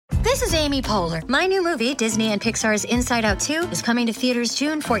This is Amy Poehler. My new movie, Disney and Pixar's Inside Out 2, is coming to theaters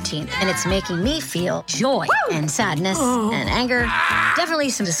June 14th, and it's making me feel joy and sadness and anger, definitely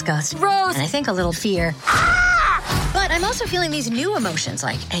some disgust, and I think a little fear. But I'm also feeling these new emotions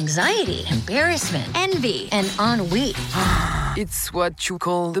like anxiety, embarrassment, envy, and ennui. It's what you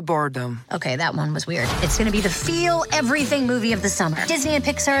call the boredom. Okay, that one was weird. It's going to be the feel everything movie of the summer. Disney and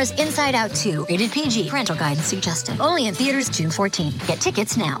Pixar's Inside Out 2, rated PG. Parental guidance suggested. Only in theaters June 14th. Get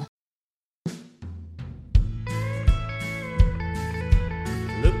tickets now.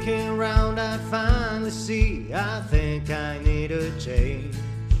 Looking around, I finally see I think I need a change.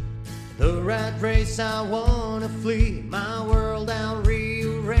 The rat race, I wanna flee. My world, I'll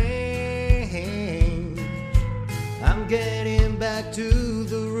rearrange. I'm getting back to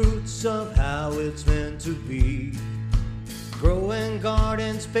the roots of how it's meant to be. Growing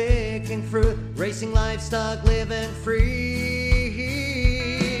gardens, picking fruit, racing livestock, living free.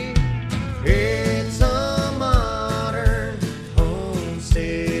 It's a modern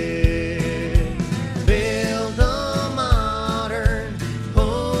homestead. Build a modern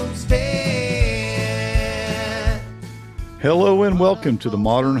homestead. Hello and welcome to the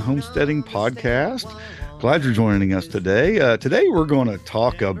Modern Homesteading Podcast. Glad you're joining us today. Today we're going to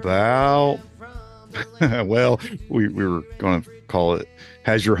talk about, well, we were going to call it,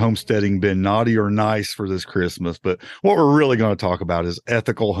 has your homesteading been naughty or nice for this Christmas? But what we're really going to talk about is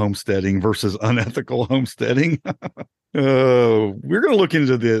ethical homesteading versus unethical homesteading. We're going to look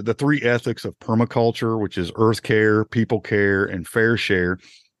into the three ethics of permaculture, which is earth care, people care, and fair share.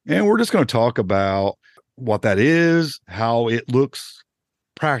 And we're just going to talk about what that is, how it looks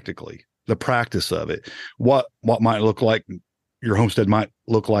practically, the practice of it, what might look like your homestead might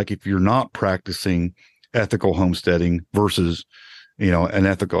look like if you're not practicing ethical homesteading versus, an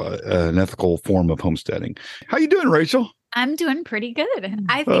ethical form of homesteading. How you doing, Rachel? I'm doing pretty good.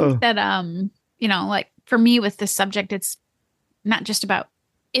 I think that, like for me with this subject, it's not just about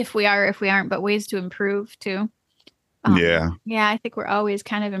if we are, if we aren't, but ways to improve too. Yeah, I think we're always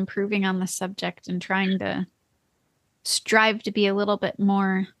kind of improving on the subject and trying to strive to be a little bit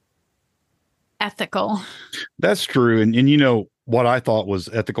more ethical. That's true. And what I thought was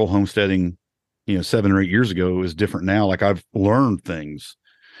ethical homesteading, 7 or 8 years ago is different now. Like I've learned things.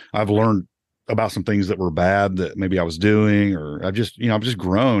 I've learned about some things that were bad that maybe I was doing, or I've just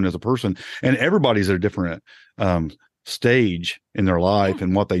grown as a person, and everybody's at a different stage in their life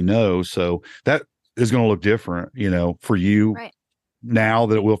and what they know. So that is going to look different, for you now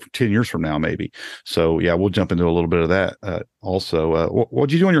that it will for 10 years from now, maybe. So yeah, we'll jump into a little bit of that. Also,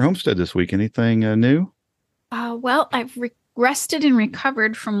 what'd you do on your homestead this week? Anything new? Well, I've rested and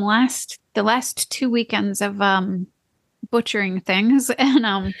recovered from the last 2 weekends of butchering things,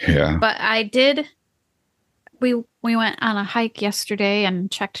 and but I did. We went on a hike yesterday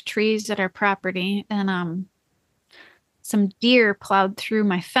and checked trees at our property, and some deer plowed through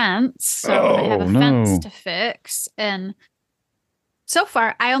my fence, so I have a fence to fix. And so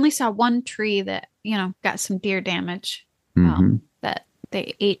far, I only saw one tree that got some deer damage that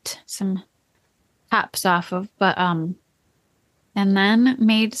they ate some tops off of, but and then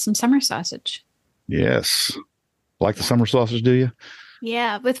made some summer sausage. Yes. Like the summer sausage, do you?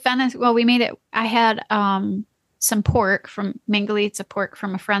 Yeah, with venison. Well, we made it. I had some pork from Mangalitsa pork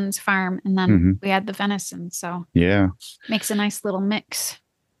from a friend's farm, and then we had the venison. So yeah, makes a nice little mix.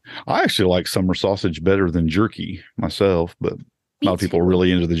 I actually like summer sausage better than jerky myself, but a lot of people are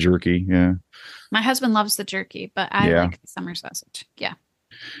really into the jerky. Yeah. My husband loves the jerky, but I like the summer sausage. Yeah.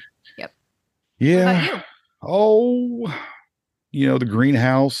 Yep. Yeah. What about you? Oh, the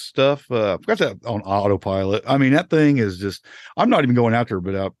greenhouse stuff. I've got that on autopilot. I mean, that thing is just, I'm not even going out there,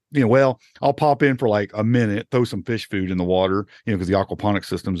 but, I'll pop in for like a minute, throw some fish food in the water, because the aquaponic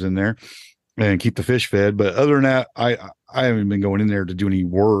system's in there, and keep the fish fed. But other than that, I haven't been going in there to do any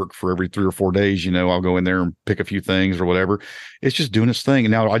work for every 3 or 4 days. I'll go in there and pick a few things or whatever. It's just doing its thing.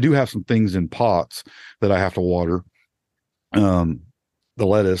 And now I do have some things in pots that I have to water. The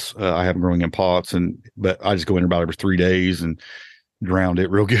lettuce I have growing in pots, but I just go in about every 3 days and drown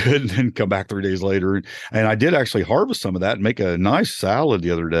it real good, and then come back 3 days later. And I did actually harvest some of that and make a nice salad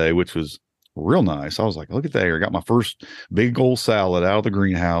the other day, which was real nice. I was like, look at that. I got my first big old salad out of the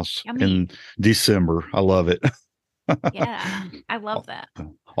greenhouse in December. I love it. Yeah, I love that.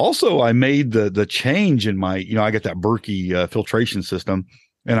 Also, I made the change in my, I got that Berkey filtration system,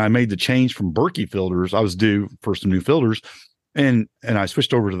 and I made the change from Berkey filters. I was due for some new filters. And I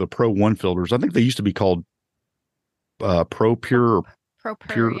switched over to the Pro 1 filters. I think they used to be called Pro Pure or Pro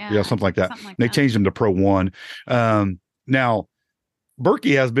Pure, something like that. They changed them to Pro 1. Now,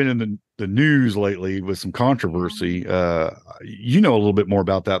 Berkey has been in the news lately with some controversy. You know a little bit more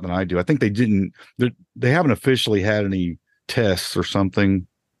about that than I do. I think they haven't officially had any tests or something.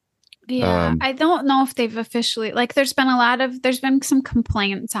 Yeah, I don't know if they've officially, like, there's been some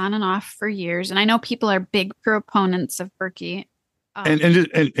complaints on and off for years, and I know people are big proponents of Berkey. And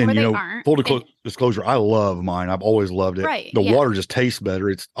you know, full disclosure, I love mine. I've always loved it. Right, the water just tastes better.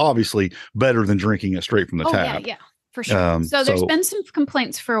 It's obviously better than drinking it straight from the tap. Yeah, for sure. So there's been some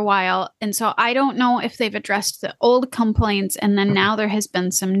complaints for a while, and so I don't know if they've addressed the old complaints, and then now there has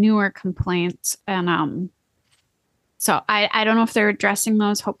been some newer complaints, and so I don't know if they're addressing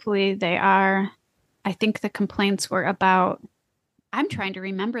those. Hopefully they are. I think the complaints were about, I'm trying to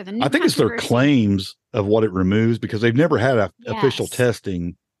remember the new I think it's their claims of what it removes, because they've never had official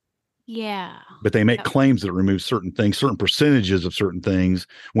testing. Yeah. But they make claims that it removes certain things, certain percentages of certain things,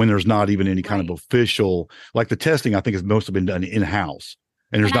 when there's not even any kind of official, like the testing, I think has mostly been done in-house.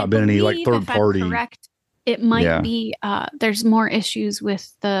 And there's not been any like third party. Correct. It might be there's more issues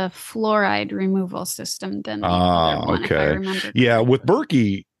with the fluoride removal system than the other one, if I remember. Yeah, with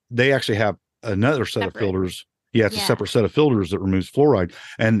Berkey, they actually have another set of filters. Yeah, it's a separate set of filters that removes fluoride.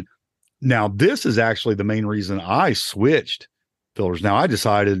 And now this is actually the main reason I switched filters. Now, I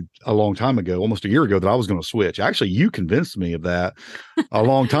decided a long time ago, almost a year ago, that I was going to switch. Actually, you convinced me of that a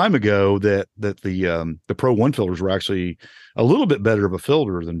long time ago, that the Pro 1 filters were actually a little bit better of a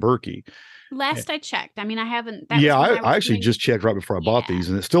filter than Berkey. Last I checked. I mean, I haven't. I actually just checked right before I bought these,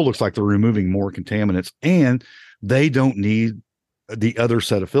 and it still looks like they're removing more contaminants, and they don't need the other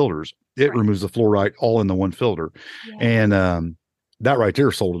set of filters. It removes the fluoride all in the one filter. And that right there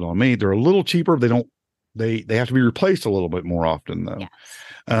sold it on me. They're a little cheaper. They have to be replaced a little bit more often, though.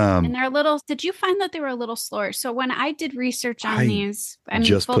 And they're a little, did you find that they were a little slower? So when I did research on these, I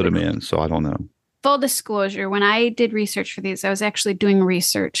just put them in, so I don't know. Full disclosure, when I did research for these, I was actually doing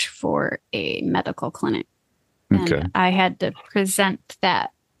research for a medical clinic. And I had to present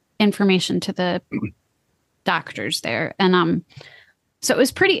that information to the doctors there. And so it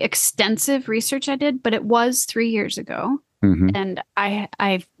was pretty extensive research I did, but it was 3 years ago. And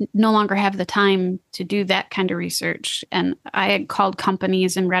I no longer have the time to do that kind of research. And I had called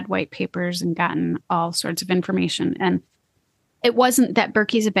companies and read white papers and gotten all sorts of information. And it wasn't that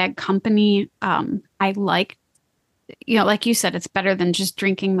Berkey's a bad company. I liked, like you said, it's better than just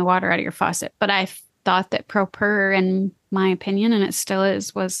drinking the water out of your faucet. But I thought that ProPur, in my opinion, and it still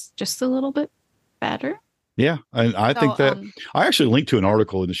is, was just a little bit better. Yeah. And I think that I actually linked to an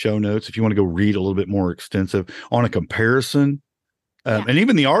article in the show notes if you want to go read a little bit more extensive on a comparison. And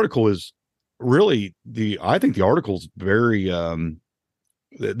even the article is really I think the article's very,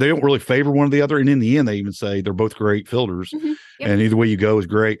 they don't really favor one or the other. And in the end, they even say they're both great filters. And either way you go is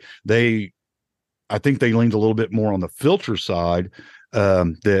great. I think they leaned a little bit more on the filter side,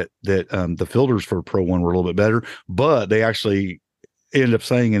 that the filters for Pro 1 were a little bit better, but they actually ended up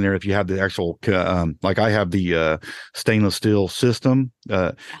saying in there, if you have the actual, like I have the stainless steel system,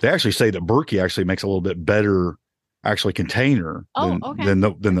 they actually say that Berkey actually makes a little bit better actually container than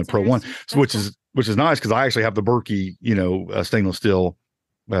the Pro 1, which is nice, because I actually have the Berkey, stainless steel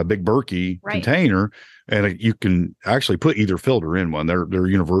big Berkey container, and you can actually put either filter in one. They're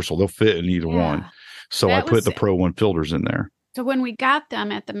universal; they'll fit in either one. So I put the Pro 1 filters in there. So when we got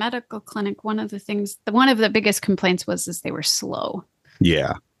them at the medical clinic, one of the biggest complaints was they were slow.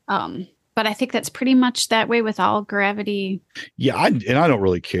 Yeah. But I think that's pretty much that way with all gravity. Yeah, I don't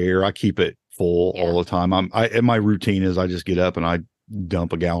really care. I keep it full all the time. And my routine is I just get up and I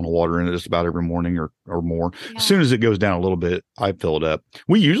dump a gallon of water in it just about every morning or more. As soon as it goes down a little bit, I fill it up.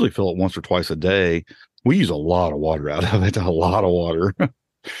 We usually fill it once or twice a day. We use a lot of water out of it. A lot of water.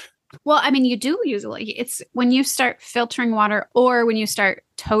 Well, I mean, you do usually. It's when you start filtering water, or when you start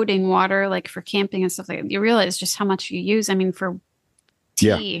toting water, like for camping and stuff like that, you realize just how much you use. I mean, for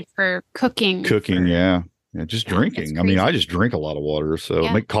tea, for cooking. Just drinking. I mean, I just drink a lot of water, so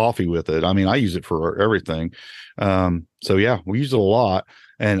make coffee with it. I mean, I use it for everything. So we use it a lot.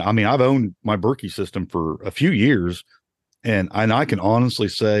 And I mean, I've owned my Berkey system for a few years, and I can honestly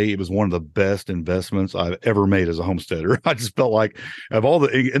say it was one of the best investments I've ever made as a homesteader. I just felt like of all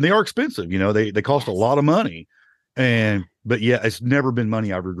and they are expensive, they cost a lot of money. But it's never been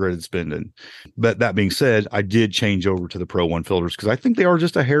money I've regretted spending. But that being said, I did change over to the Pro 1 filters because I think they are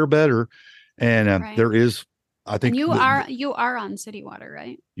just a hair better. And there is, I think, and you are on city water,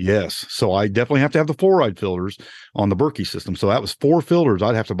 right? Yes. So I definitely have to have the fluoride filters on the Berkey system. So that was 4 filters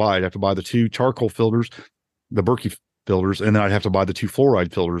I'd have to buy. I'd have to buy the 2 charcoal filters, the Berkey filters, and then I'd have to buy the 2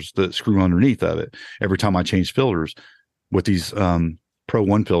 fluoride filters that screw underneath of it every time I change filters. With these Pro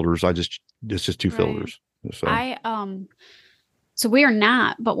 1 filters, it's just 2 filters. So So we are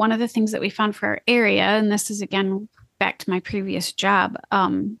not, but one of the things that we found for our area, and this is again back to my previous job,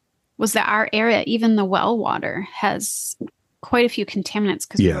 was that our area, even the well water, has quite a few contaminants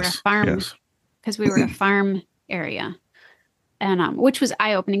because we were a farm, because we were a farm area, and which was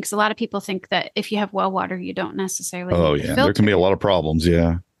eye opening because a lot of people think that if you have well water, you don't necessarily. Oh yeah, there can be a lot of problems.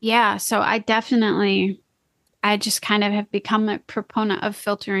 Yeah. Yeah, so I just kind of have become a proponent of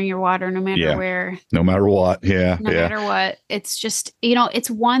filtering your water no matter where. No matter what. Yeah. No matter what. It's just, it's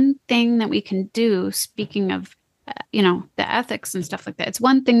one thing that we can do. Speaking of, the ethics and stuff like that. It's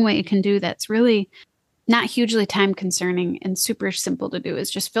one thing we can do that's really not hugely time consuming and super simple to do is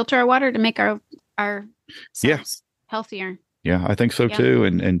just filter our water to make our cells healthier. Yeah, I think so too.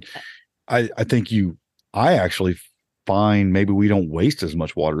 And I think I actually find maybe we don't waste as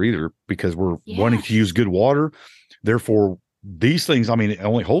much water either because we're wanting to use good water. Therefore, these things, I mean, it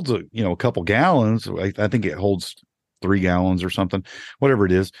only holds a couple gallons. I think it holds 3 gallons or something, whatever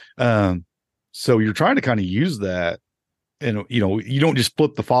it is. So you're trying to kind of use that, and you don't just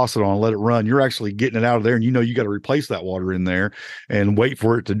flip the faucet on and let it run. You're actually getting it out of there, and you got to replace that water in there and wait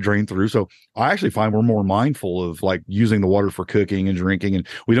for it to drain through. So I actually find we're more mindful of like using the water for cooking and drinking, and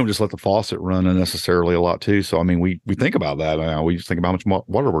we don't just let the faucet run unnecessarily a lot too. So I mean, we think about that now. We just think about how much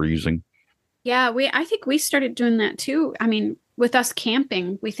water we're using. Yeah, I think we started doing that too. I mean, with us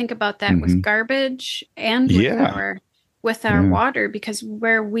camping, we think about that with garbage and with our water, because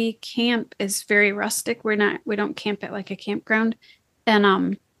where we camp is very rustic. We don't camp at like a campground.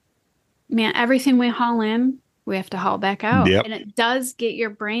 And man, everything we haul in, we have to haul back out. Yep. And it does get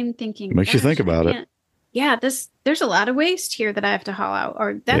your brain thinking. It makes you think about it. Yeah, there's a lot of waste here that I have to haul out,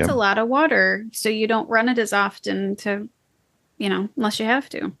 or that's a lot of water. So you don't run it as often unless you have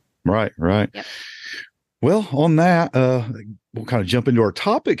to. Right. Yep. Well, on that, we'll kind of jump into our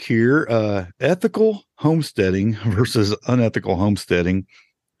topic here, ethical homesteading versus unethical homesteading,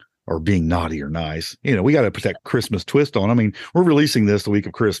 or being naughty or nice. We got to put that Christmas twist on. I mean, we're releasing this the week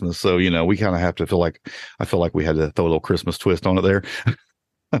of Christmas. So, we kind of have to I feel like we had to throw a little Christmas twist on it there.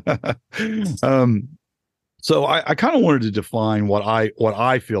 So I kind of wanted to define what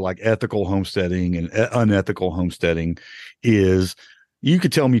I feel like ethical homesteading and unethical homesteading is. You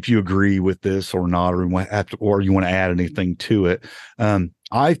could tell me if you agree with this or not, or you want to add anything to it.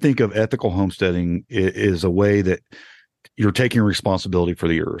 I think of ethical homesteading is a way that you're taking responsibility for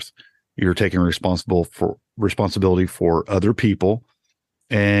the earth. You're taking responsibility for other people,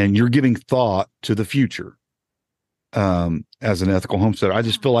 and you're giving thought to the future. As an ethical homesteader, I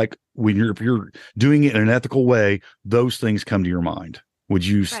just feel like if you're doing it in an ethical way, those things come to your mind. Would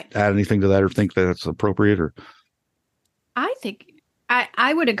you add anything to that, or think that it's appropriate? Or I think.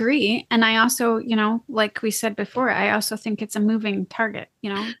 I would agree. And I also, like we said before, I also think it's a moving target,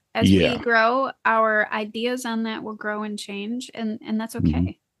 as we grow, our ideas on that will grow and change, and that's okay.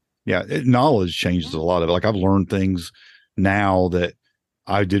 Mm-hmm. Yeah. Knowledge changes a lot of it. Like I've learned things now that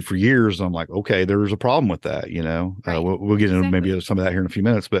I did for years. And I'm like, okay, there's a problem with that. We'll get into maybe some of that here in a few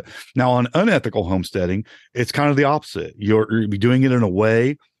minutes, but now on unethical homesteading, it's kind of the opposite. You're doing it in a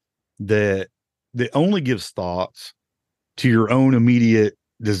way that only gives thoughts to your own immediate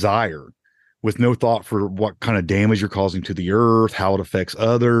desire, with no thought for what kind of damage you're causing to the earth, how it affects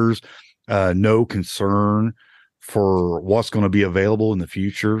others, no concern for what's going to be available in the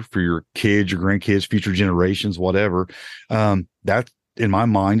future for your kids, your grandkids, future generations, whatever. That, in my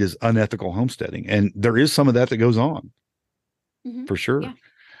mind, is unethical homesteading. And there is some of that goes on for sure.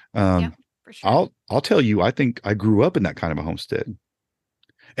 Yeah. For sure. I'll tell you, I think I grew up in that kind of a homestead,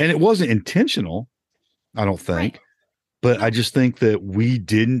 and it wasn't intentional, I don't think. Right. But I just think that we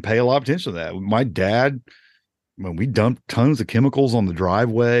didn't pay a lot of attention to that. My dad, when we dumped tons of chemicals on the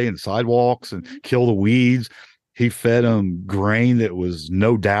driveway and sidewalks and kill the weeds, he fed them grain that was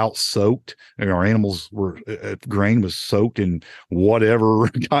no doubt soaked. And our animals grain was soaked in whatever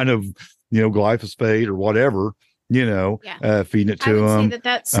kind of, glyphosate or whatever, feeding it to them. I would say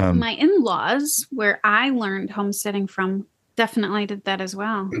that's my in-laws, where I learned homesteading from, definitely did that as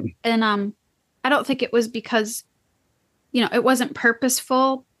well. And I don't think it was because it wasn't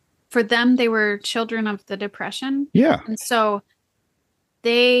purposeful for them. They were children of the Depression. Yeah. And so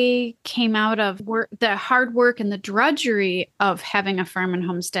they came out of the hard work and the drudgery of having a farm and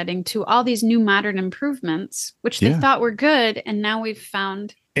homesteading to all these new modern improvements, which they thought were good. And now we've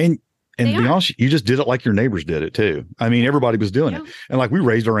found. And to be honest, you just did it like your neighbors did it too. I mean, everybody was doing it. And like we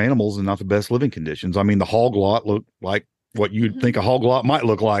raised our animals in not the best living conditions. I mean, the hog lot looked like what you'd think a hog lot might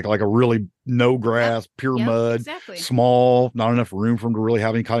look like a really no grass, pure mud, small, not enough room for them to really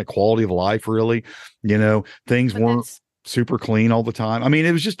have any kind of quality of life, really. Things weren't super clean all the time. I mean,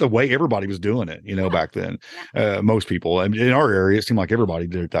 it was just the way everybody was doing it, back then. Most people, and in our area, it seemed like everybody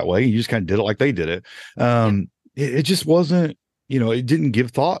did it that way. You just kind of did it like they did it. It just wasn't, it didn't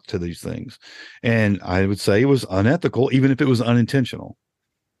give thought to these things. And I would say it was unethical, even if it was unintentional.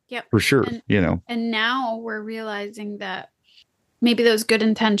 Yep. For sure. And now we're realizing that maybe those good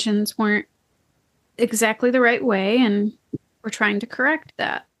intentions weren't exactly the right way. And we're trying to correct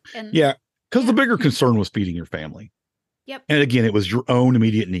that. And because the bigger concern was feeding your family. Yep. And again, it was your own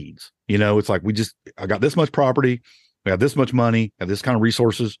immediate needs. It's like, I got this much property, we have this much money, have this kind of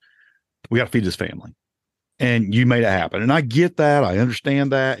resources. We got to feed this family. And you made it happen. And I get that. I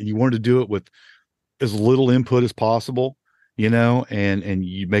understand that. And you wanted to do it with as little input as possible, and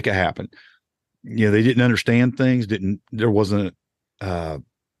you make it happen. They didn't understand things. There wasn't, I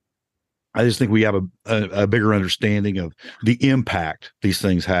just think we have a bigger understanding of the impact these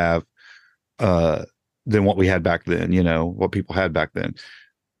things have, than what we had back then, what people had back then.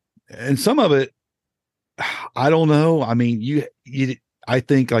 And some of it, I don't know. I mean, I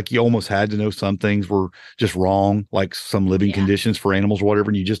think like you almost had to know some things were just wrong, like some living conditions for animals or whatever,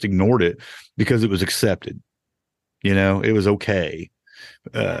 and you just ignored it because it was accepted. It was okay.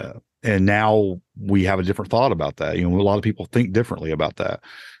 And now we have a different thought about that. A lot of people think differently about that.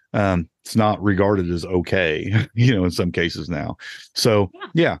 It's not regarded as okay, in some cases now. So,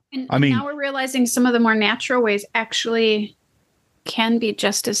 And now we're realizing some of the more natural ways actually can be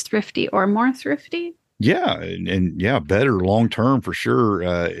just as thrifty or more thrifty. Yeah. And better long-term for sure.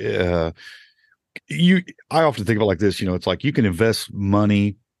 I often think of it like this, it's like you can invest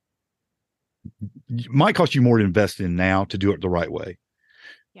money. It might cost you more to invest in now to do it the right way.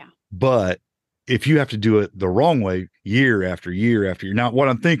 Yeah. But if you have to do it the wrong way year after year after year. Now, what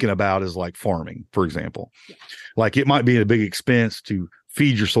I'm thinking about is like farming, for example. Yeah. Like it might be a big expense to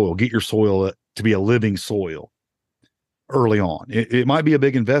feed your soil, get your soil to be a living soil early on. It might be a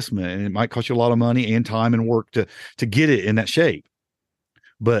big investment, and it might cost you a lot of money and time and work to get it in that shape.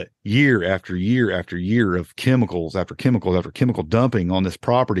 But year after year after year of chemicals after chemicals after chemical dumping on this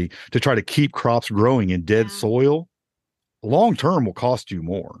property to try to keep crops growing in dead soil, long term will cost you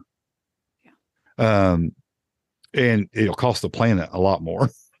more. And it'll cost the planet a lot more.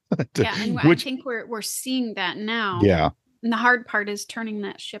 And I think we're seeing that now. Yeah. And the hard part is turning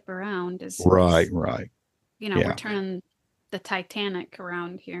that ship around. Right. We're turning the Titanic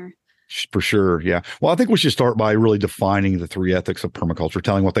around here. For sure. Yeah. Well, I think we should start by really defining the three ethics of permaculture,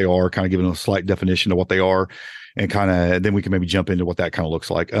 telling what they are, kind of giving a slight definition of what they are, and then we can maybe jump into what that kind of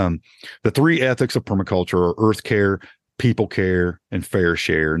looks like. The three ethics of permaculture are earth care, people care, and fair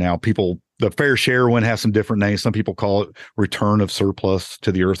share. Now, the fair share one has some different names. Some people call it return of surplus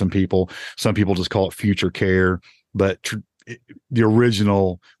to the earth and people. Some people just call it future care, but the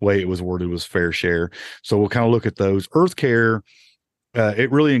original way it was worded was fair share. So we'll kind of look at those. Earth care,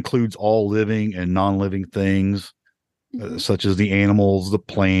 it really includes all living and non-living things, such as the animals, the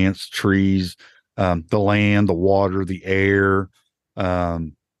plants, trees, the land, the water, the air,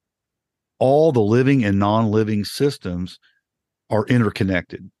 all the living and non-living systems are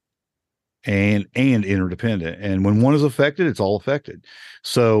interconnected and interdependent. And when one is affected, it's all affected.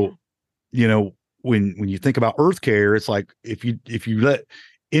 So, when you think about earth care, it's like if you let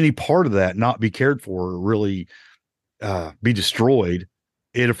any part of that not be cared for or really be destroyed,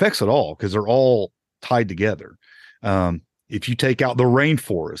 it affects it all because they're all tied together. If you take out the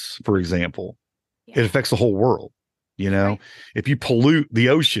rainforests, for example, it affects the whole world. Right. If you pollute the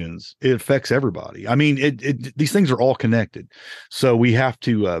oceans, it affects everybody. I mean, these things are all connected. So we have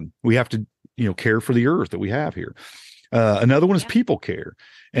to care for the earth that we have here. Another one is people care.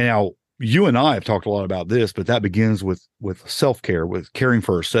 And now you and I have talked a lot about this, but that begins with self-care, with caring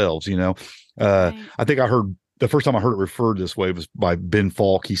for ourselves. I think the first time I heard it referred this way was by Ben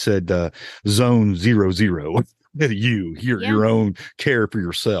Falk. He said, zone 00. Your own care for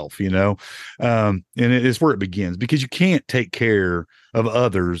yourself, and it's where it begins, because you can't take care of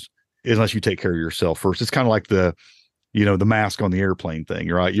others unless you take care of yourself first. It's kind of like the mask on the airplane thing,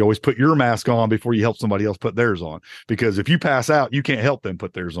 right? You always put your mask on before you help somebody else put theirs on, because if you pass out, you can't help them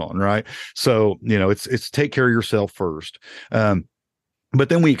put theirs on, right? So, it's take care of yourself first. But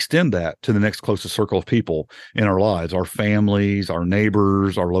then we extend that to the next closest circle of people in our lives, our families, our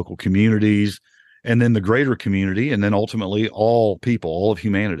neighbors, our local communities, and then the greater community, and then ultimately all people, all of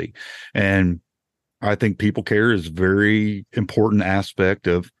humanity. And I think people care is a very important aspect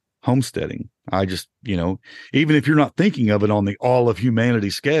of homesteading. I just, even if you're not thinking of it on the all of humanity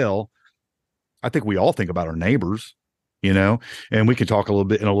scale, I think we all think about our neighbors, and we can talk a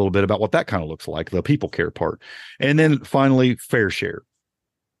little bit about what that kind of looks like, the people care part. And then finally, fair share,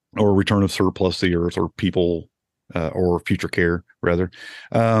 or return of surplus to the earth, or people or future care rather.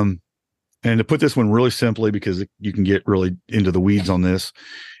 And to put this one really simply, because you can get really into the weeds on this,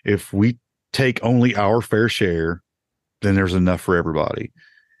 if we take only our fair share, then there's enough for everybody.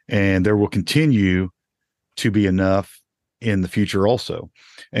 And there will continue to be enough in the future also.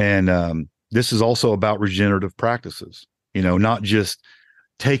 And this is also about regenerative practices, not just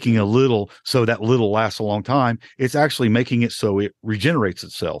taking a little so that little lasts a long time. It's actually making it so it regenerates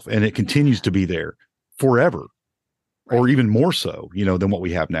itself and it continues to be there forever. Right. Or even more so, than what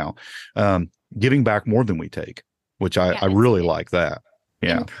we have now. Giving back more than we take, which I really like that.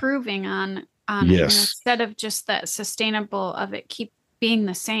 Yeah. Improving on yes. it. Instead of just that sustainable of it keep being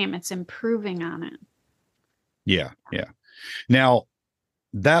the same, it's improving on it. Yeah. Yeah. Now,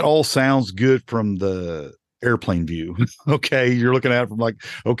 that all sounds good from the airplane view. Okay. You're looking at it from like,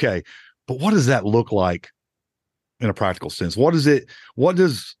 okay, but what does that look like in a practical sense? What does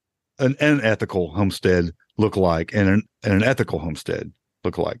an unethical homestead look like, and an ethical homestead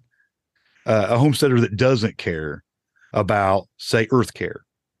look like? A homesteader that doesn't care about, say, earth care.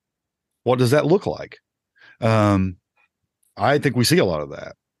 What does that look like? I think we see a lot of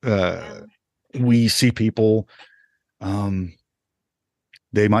that. We see people,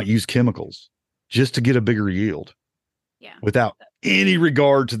 they might use chemicals just to get a bigger yield, without any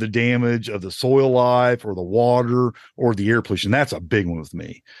regard to the damage of the soil life or the water or the air pollution. That's a big one with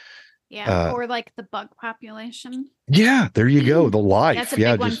me. Yeah, or like the bug population. Yeah, there you go. The life. That's a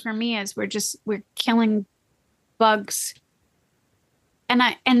big one for me. Is we're killing bugs,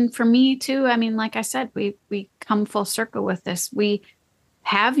 and for me too. I mean, like I said, we come full circle with this. We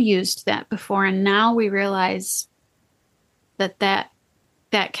have used that before, and now we realize that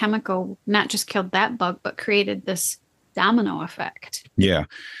chemical not just killed that bug, but created this domino effect. Yeah.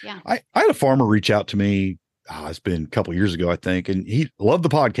 I had a farmer reach out to me. It's been a couple of years ago, I think. And he loved the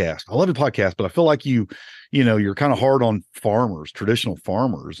podcast. I love the podcast, but I feel like you're kind of hard on farmers, traditional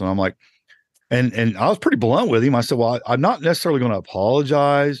farmers. And I'm like, and I was pretty blunt with him. I said, well, I'm not necessarily going to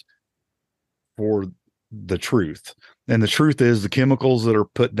apologize for the truth. And the truth is the chemicals that are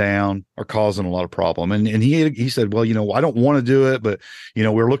put down are causing a lot of problem. And he said, well, I don't want to do it, but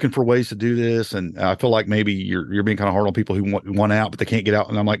we're looking for ways to do this. And I feel like maybe you're being kind of hard on people who want out, but they can't get out.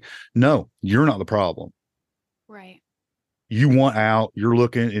 And I'm like, no, you're not the problem. Right. You want out, you're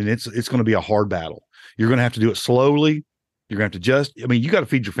looking, and it's going to be a hard battle. You're going to have to do it slowly. You're going to have to you got to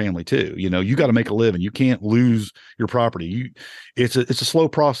feed your family too. You got to make a living. You can't lose your property. It's a slow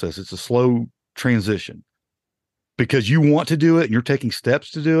process. It's a slow transition because you want to do it and you're taking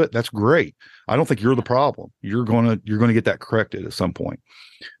steps to do it. That's great. I don't think you're the problem. You're going to get that corrected at some point.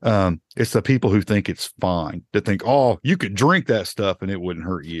 It's the people who think it's fine, that think, oh, you could drink that stuff and it wouldn't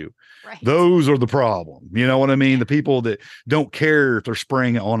hurt you. Right. Those are the problem. You know what I mean? The people that don't care if they're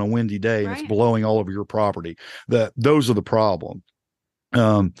spraying it on a windy day and it's blowing all over your property. Those are the problem.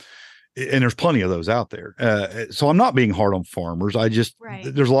 And there's plenty of those out there. So I'm not being hard on farmers. I just,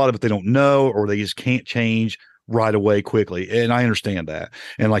 there's a lot of it they don't know, or they just can't change right away quickly. And I understand that.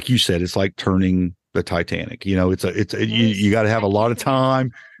 And like you said, it's like turning the Titanic. You got to have a lot of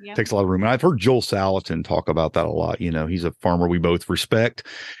time. Yep. Takes a lot of room. And I've heard Joel Salatin talk about that a lot. He's a farmer we both respect.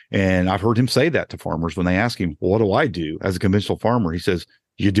 And I've heard him say that to farmers when they ask him, well, what do I do as a conventional farmer? He says,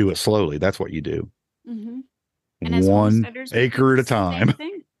 you do it slowly. That's what you do. Mm-hmm. And 1 acre at a time.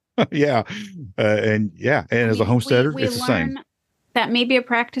 Yeah. And as a homesteader, it's the same. That maybe a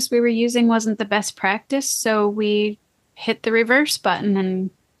practice we were using wasn't the best practice. So we hit the reverse button and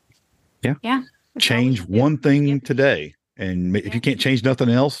change one thing today. And if you can't change nothing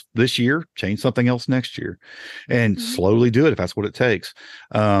else this year, change something else next year, and slowly do it if that's what it takes.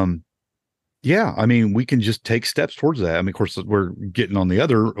 We can just take steps towards that. Of course, we're getting on the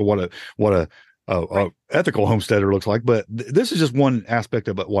other, what a ethical homesteader looks like, but this is just one aspect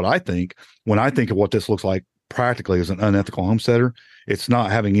of it. What I think when I think of what this looks like practically as an unethical homesteader, it's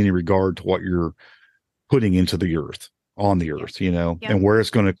not having any regard to what you're putting into the earth, on the earth, and where it's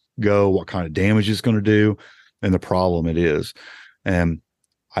going to go, what kind of damage it's going to do, and the problem it is. And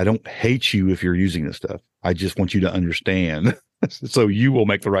I don't hate you if you're using this stuff. I just want you to understand so you will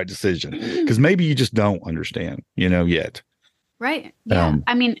make the right decision, because maybe you just don't understand, yet. Right. Yeah.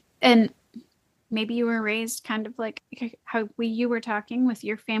 And maybe you were raised kind of like how you were talking with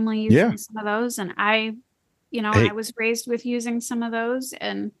your family using some of those. And I was raised with using some of those,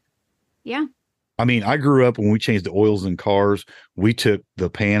 and I grew up when we changed the oils in cars, we took the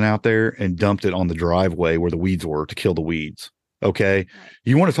pan out there and dumped it on the driveway where the weeds were to kill the weeds. Okay. Right.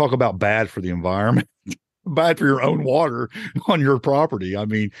 You want to talk about bad for the environment, bad for your own water on your property.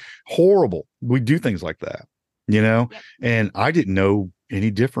 Horrible. We do things like that, and I didn't know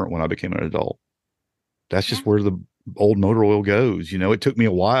any different when I became an adult. that's just where the old motor oil goes. It took me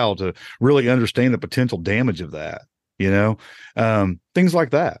a while to really understand the potential damage of that, things like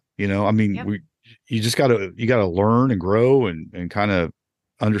that, I mean, Yep. you gotta learn and grow and kind of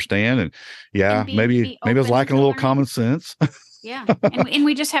understand. And maybe I was lacking a little common sense. Yeah. And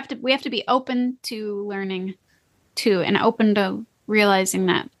we just have to be open to learning too, and open to realizing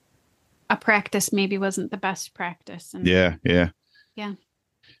that a practice maybe wasn't the best practice. And yeah.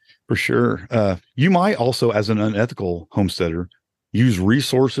 For sure. You might also, as an unethical homesteader, use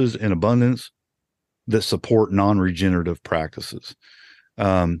resources in abundance that support non-regenerative practices.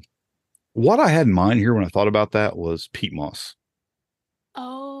 What I had in mind here when I thought about that was peat moss.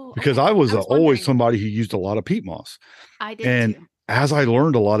 Oh, because I was always somebody who used a lot of peat moss. I did and too. As I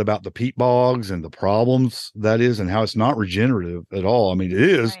learned a lot about the peat bogs and the problems that is, and how it's not regenerative at all. I mean, it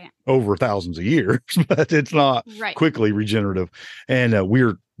is over thousands of years, but it's not quickly regenerative. And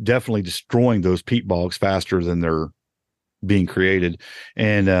we're definitely destroying those peat bogs faster than they're being created.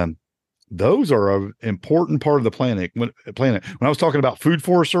 And those are an important part of the planet. When I was talking about food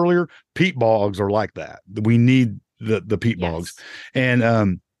forests earlier, peat bogs are like that. We need the peat bogs.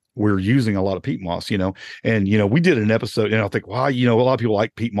 And we're using a lot of peat moss, and, we did an episode, and I think, wow, a lot of people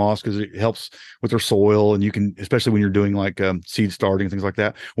like peat moss because it helps with their soil, and you can, especially when you're doing like seed starting and things like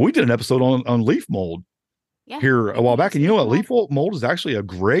that. Well, we did an episode on leaf mold here a while back. And what? Leaf mold is actually a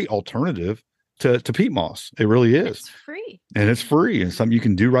great alternative to peat moss. It really is. It's free. And it's free, and something you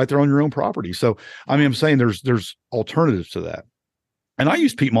can do right there on your own property. So, I mean, I'm saying there's alternatives to that. And I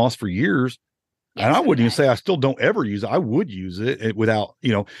used peat moss for years. And I wouldn't even say I still don't ever use it. I would use it without,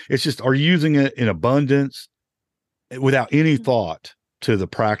 it's just, are you using it in abundance without any thought to the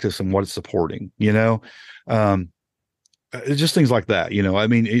practice and what it's supporting, it's just things like that, I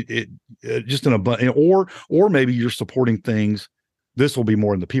mean, it just an abundance, or maybe you're supporting things. This will be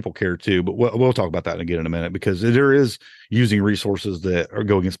more in the people care too, but we'll talk about that again in a minute, because there is using resources that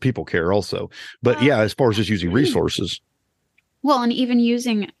go against people care also. But as far as just using resources. Well, and even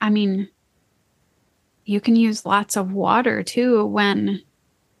using, I mean, you can use lots of water too when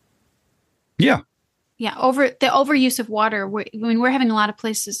the overuse of water. We're having a lot of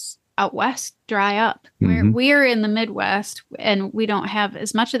places out west dry up. We're in the Midwest, and we don't have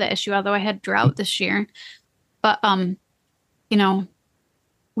as much of that issue, although I had drought this year. But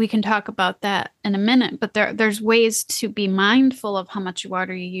we can talk about that in a minute, but there's ways to be mindful of how much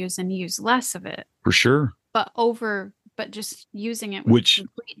water you use and use less of it. For sure. But just using it with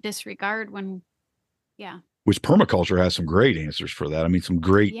complete disregard which permaculture has some great answers for that. I mean, some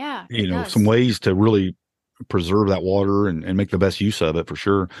great, some ways to really preserve that water and make the best use of it, for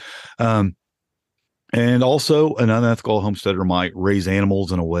sure. And also, an unethical homesteader might raise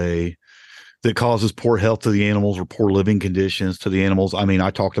animals in a way that causes poor health to the animals or poor living conditions to the animals. I mean,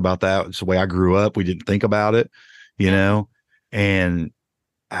 I talked about that. It's the way I grew up. We didn't think about it, and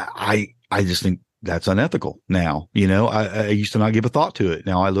I just think that's unethical now. I used to not give a thought to it.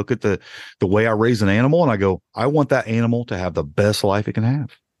 Now I look at the way I raise an animal and I go, I want that animal to have the best life it can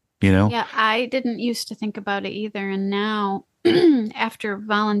have, Yeah, I didn't used to think about it either. And now after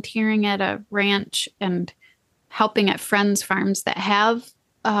volunteering at a ranch and helping at friends' farms that have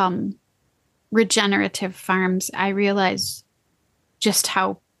regenerative farms, I realize just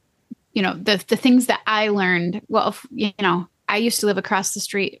how, the things that I learned. Well, I used to live across the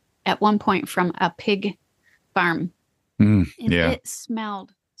street at one point from a pig farm. And it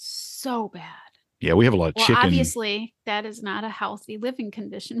smelled so bad. Yeah, we have a lot of chicken. Obviously, that is not a healthy living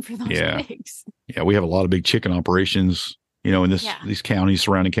condition for those pigs. Yeah, we have a lot of big chicken operations, in these counties,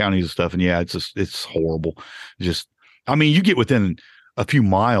 surrounding counties and stuff. And it's horrible. I mean, you get within a few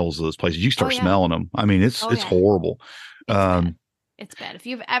miles of those places, you start smelling them. I mean, it's horrible. It's bad. If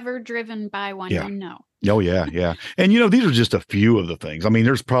you've ever driven by one, you know. Oh, yeah. Yeah. And, these are just a few of the things. I mean,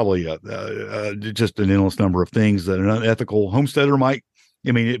 there's probably just an endless number of things that an unethical homesteader might.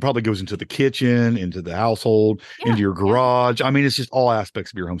 I mean, it probably goes into the kitchen, into the household, into your garage. I mean, it's just all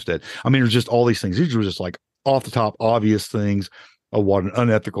aspects of your homestead. I mean, there's just all these things. These are just like off the top, obvious things of what an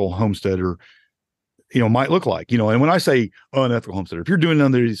unethical homesteader, might look like. And when I say unethical homesteader, if you're doing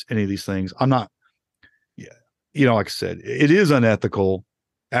any of these things, I'm not. Like I said, it is unethical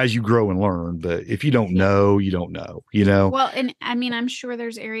as you grow and learn, but if you don't know, you don't know, Well, and I mean, I'm sure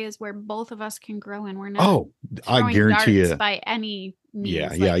there's areas where both of us can grow and we're not. Oh, I guarantee you by any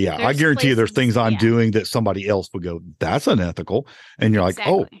means. Yeah. I guarantee you there's things I'm doing that somebody else would go, that's unethical. And you're like,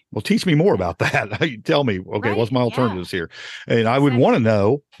 oh, well, teach me more about that. Tell me, okay, what's my alternatives here? And I would want to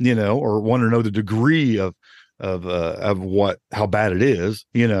know, or want to know the degree of how bad it is,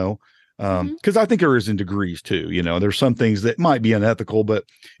 Because I think there is in degrees too. There's some things that might be unethical, but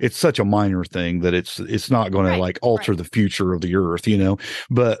it's such a minor thing that it's not going to like alter the future of the earth.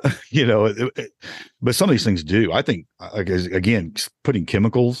 But but some of these things do. I think, again, putting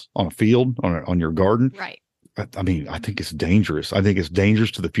chemicals on a field on your garden. Right. I mean, I think it's dangerous. I think it's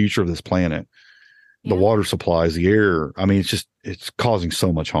dangerous to the future of this planet. The water supplies, the air. I mean, it's causing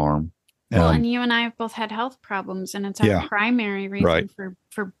so much harm. Well, and you and I have both had health problems, and it's our primary reason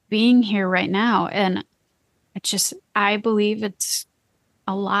for being here right now. And I believe it's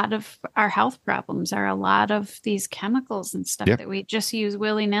a lot of our health problems are a lot of these chemicals and stuff that we just use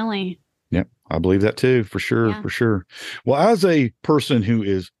willy-nilly. Yeah, I believe that too, for sure, for sure. Well, as a person who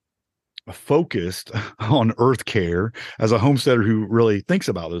is focused on earth care, as a homesteader who really thinks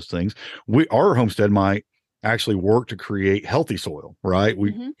about those things, our homestead might actually work to create healthy soil, right?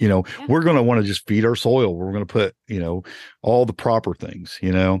 We're going to want to just feed our soil. We're going to put, all the proper things,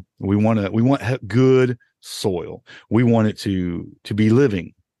 we want good soil. We want it to be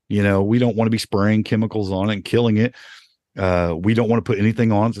living, we don't want to be spraying chemicals on it and killing it. We don't want to put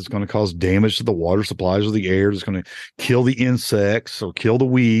anything on it that's going to cause damage to the water supplies or the air. That's going to kill the insects or kill the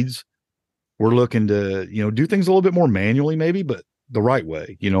weeds. We're looking to, do things a little bit more manually maybe, but the right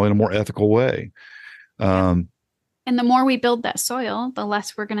way, in a more ethical way. And the more we build that soil, the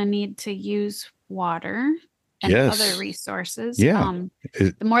less we're going to need to use water and other resources. Yeah.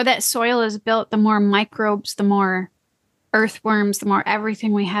 The more that soil is built, the more microbes, the more earthworms, the more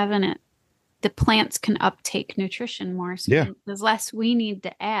everything we have in it. The plants can uptake nutrition more. So there's less we need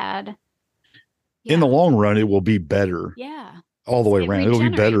to add. Yeah. In the long run, it will be better. Yeah. All the way around. It'll be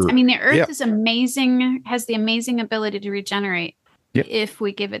better. I mean, the earth is amazing, has the amazing ability to regenerate if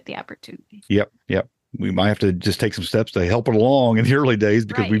we give it the opportunity. Yep. We might have to just take some steps to help it along in the early days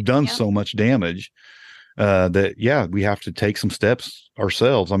because we've done so much damage that, we have to take some steps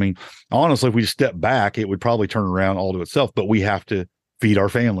ourselves. I mean, honestly, if we just step back, it would probably turn around all to itself, but we have to feed our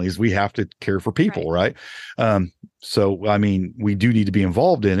families. We have to care for people, right? So, I mean, we do need to be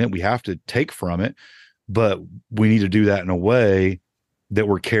involved in it. We have to take from it, but we need to do that in a way that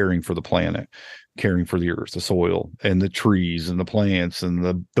we're caring for the planet, caring for the earth, the soil, and the trees, and the plants, and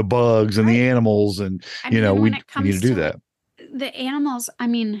the bugs, and the animals, and we need to do that. The animals, I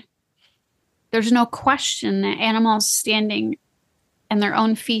mean, there's no question that animals standing in their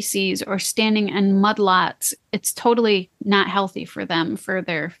own feces or standing in mud lots, it's totally not healthy for them, for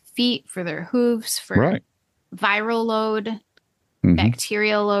their feet, for their hooves, for viral load,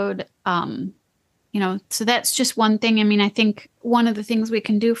 bacterial load. So that's just one thing. I mean, I think one of the things we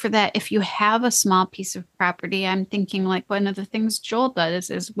can do for that, if you have a small piece of property, I'm thinking like one of the things Joel does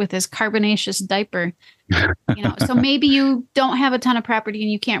is with his carbonaceous diaper, so maybe you don't have a ton of property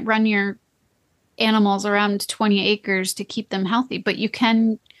and you can't run your animals around 20 acres to keep them healthy, but you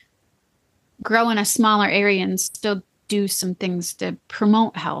can grow in a smaller area and still do some things to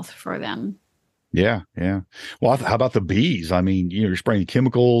promote health for them. Yeah. Well, how about the bees? I mean, you're spraying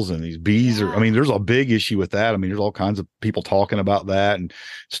chemicals and these bees are, I mean, there's a big issue with that. I mean, there's all kinds of people talking about that and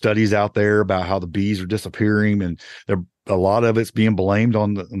studies out there about how the bees are disappearing, and a lot of it's being blamed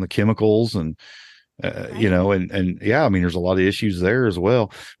on the chemicals and, I mean, there's a lot of issues there as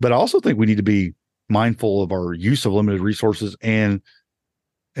well. But I also think we need to be mindful of our use of limited resources and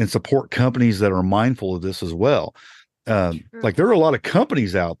support companies that are mindful of this as well. Like there are a lot of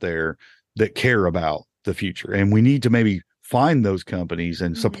companies out there that care about the future, and we need to maybe find those companies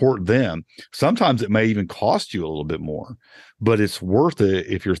and support them. Sometimes it may even cost you a little bit more, but it's worth it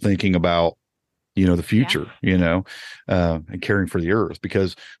if you're thinking about, the future, and caring for the earth,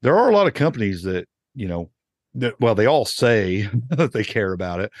 because there are a lot of companies that, they all say that they care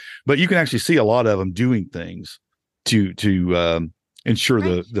about it, but you can actually see a lot of them doing things to ensure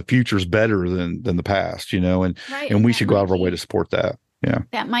the future's better than the past, and we should go out of our way to support that. Yeah.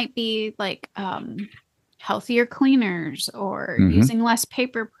 That might be like healthier cleaners, or using less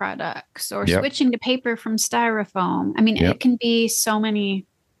paper products, or switching to paper from styrofoam. I mean, it can be so many,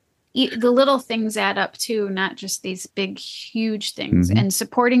 the little things add up too, not just these big, huge things, and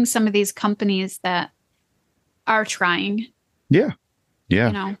supporting some of these companies that are trying. Yeah.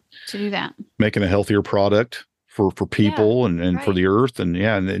 To do that. Making a healthier product for people and for the earth, and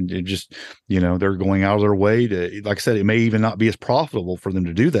it just, they're going out of their way to, like I said, it may even not be as profitable for them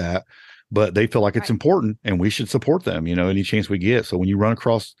to do that, but they feel like it's important, and we should support them, any chance we get. So when you run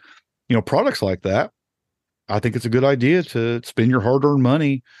across, products like that, I think it's a good idea to spend your hard-earned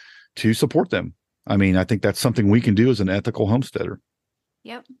money to support them. I mean, I think that's something we can do as an ethical homesteader.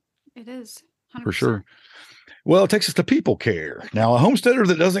 Yep, it is. 100%. For sure. Well, it takes us to people care. Now, a homesteader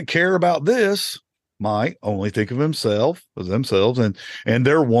that doesn't care about this might only think of themselves and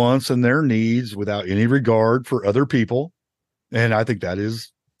their wants and their needs without any regard for other people. And I think that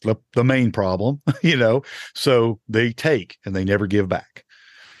is the main problem, so they take and they never give back.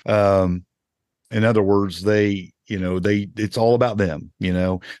 In other words, it's all about them.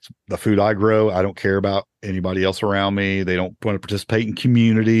 The food I grow, I don't care about anybody else around me. They don't want to participate in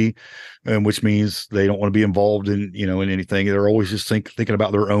community, which means they don't want to be involved in anything. They're always just thinking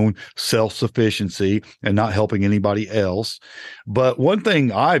about their own self-sufficiency and not helping anybody else. But one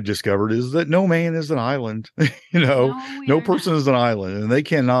thing I've discovered is that no man is an island. No person is an island, and they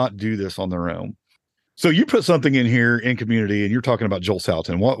cannot do this on their own. So you put something in here in community, and you're talking about Joel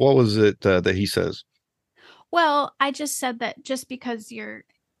Salatin. What was it that he says? Well, I just said that just because you're,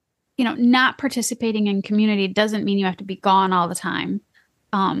 not participating in community doesn't mean you have to be gone all the time.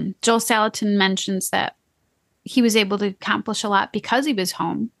 Joel Salatin mentions that he was able to accomplish a lot because he was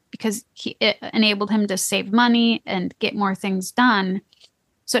home, because it enabled him to save money and get more things done.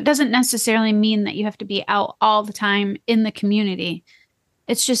 So it doesn't necessarily mean that you have to be out all the time in the community.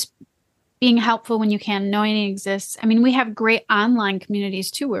 It's just being helpful when you can, knowing it exists. I mean, we have great online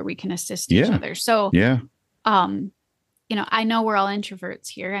communities too, where we can assist each other. So, I know we're all introverts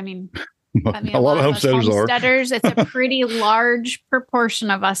here. I mean, a lot of homesteaders it's a pretty large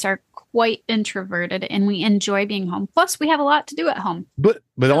proportion of us are quite introverted, and we enjoy being home. Plus, we have a lot to do at home. But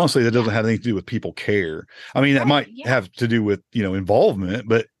honestly, that doesn't have anything to do with people care. I mean, that might have to do with involvement,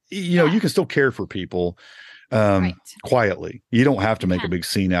 but you can still care for people quietly. You don't have to make a big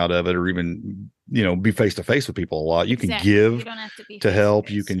scene out of it, or even be face to face with people a lot. You can give you don't have to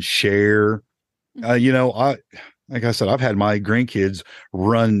help. You can share. Like I said, I've had my grandkids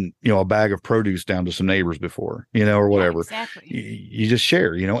run, a bag of produce down to some neighbors before, or whatever. Yeah, exactly. You just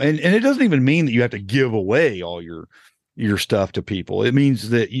share, and it doesn't even mean that you have to give away all your stuff to people. It means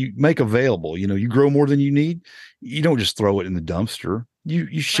that you make available, you grow more than you need. You don't just throw it in the dumpster.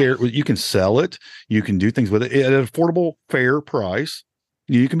 You share it with, you can sell it. You can do things with it at an affordable, fair price.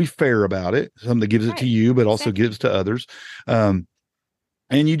 You can be fair about it. Something that gives it to you, but also gives to others.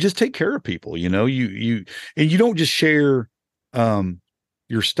 And you just take care of people, and you don't just share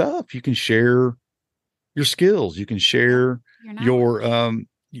your stuff. You can share your skills. You can share your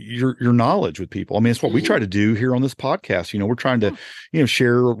knowledge with people. I mean, it's what we try to do here on this podcast. We're trying to,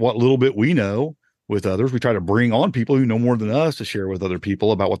 share what little bit we know with others. We try to bring on people who know more than us to share with other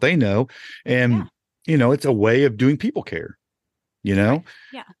people about what they know. And, it's a way of doing people care, Yeah.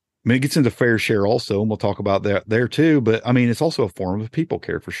 I mean, it gets into fair share also, and we'll talk about that there too. But I mean, it's also a form of people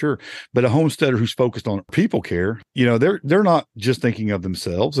care for sure. But a homesteader who's focused on people care, they're not just thinking of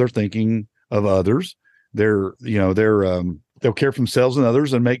themselves; they're thinking of others. They'll care for themselves and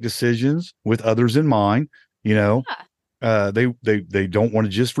others, and make decisions with others in mind. They don't want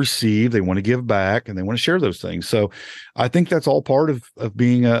to just receive; they want to give back, and they want to share those things. So, I think that's all part of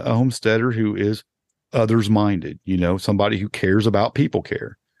being a homesteader who is others minded. Somebody who cares about people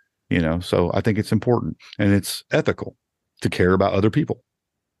care. So I think it's important, and it's ethical to care about other people,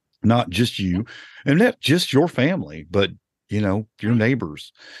 not just you, and not just your family, but, your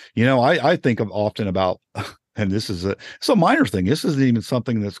neighbors. I think of often about, and this is it's a minor thing. This isn't even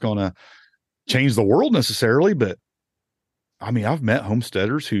something that's going to change the world necessarily, but I mean, I've met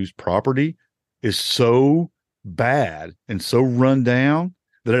homesteaders whose property is so bad and so run down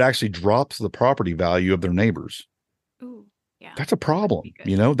that it actually drops the property value of their neighbors. Yeah, that's a problem.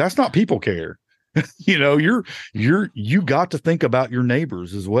 That's not people care. You got to think about your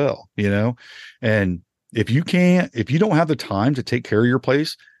neighbors as well, and if you don't have the time to take care of your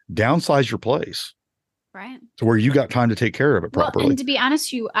place, downsize your place. Right. To where you got time to take care of it properly. Well, and to be honest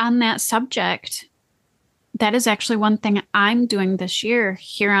with you on that subject, that is actually one thing I'm doing this year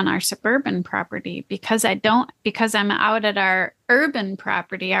here on our suburban property, because I'm out at our urban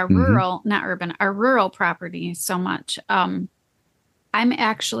property, our rural property so much. I'm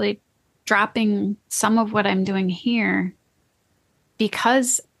actually dropping some of what I'm doing here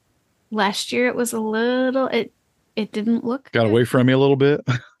because last year it was it didn't look got away from me a little bit.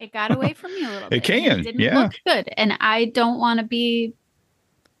 It got away from me a little bit. It can. It didn't look good. And I don't want to be,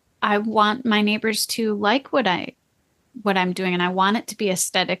 I want my neighbors to like what I'm doing, and I want it to be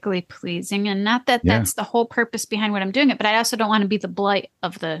aesthetically pleasing, and not that that's the whole purpose behind what I'm doing it, but I also don't want to be the blight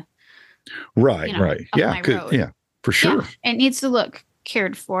of the right. My road. Yeah, for sure. Yeah. It needs to look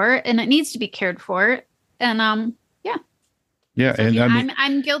cared for, and it needs to be cared for. And Yeah. So, And yeah, I mean,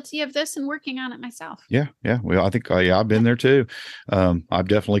 I'm guilty of this and working on it myself. yeah. Yeah. Well, I think, yeah, I've been there too. I've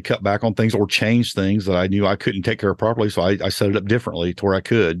definitely cut back on things or changed things that I knew I couldn't take care of properly. So I set it up differently to where I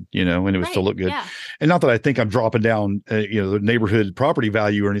could, and it would still look good. Yeah. And not that I think I'm dropping down, the neighborhood property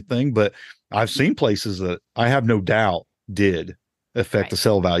value or anything, but I've seen places that I have no doubt did affect the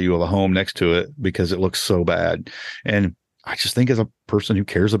sell value of a home next to it because it looks so bad. And I just think as a person who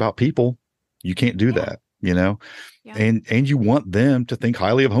cares about people, you can't do that, Yeah. And you want them to think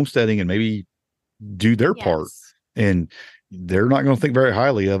highly of homesteading and maybe do their part. And they're not going to think very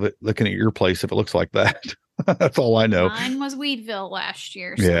highly of it looking at your place if it looks like that. That's all I know. Mine was Weedville last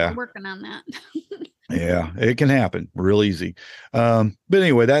year, so we're working on that. Yeah, it can happen real easy. But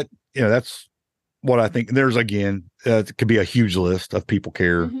anyway, that's what I think. There's, again, it could be a huge list of people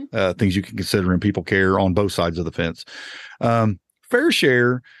care, things you can consider in people care on both sides of the fence. Fair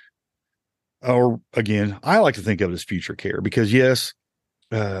share, or again, I like to think of it as future care because yes,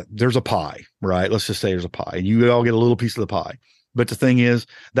 there's a pie, right? Let's just say there's a pie and you all get a little piece of the pie. But the thing is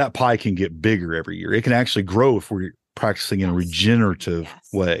that pie can get bigger every year. It can actually grow if we're practicing in a regenerative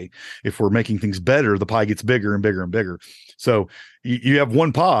way. If we're making things better, the pie gets bigger and bigger and bigger. So you have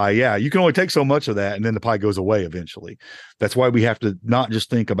one pie. Yeah. You can only take so much of that and then the pie goes away eventually. That's why we have to not just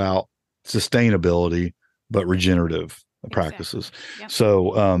think about sustainability, but regenerative practices. Yep.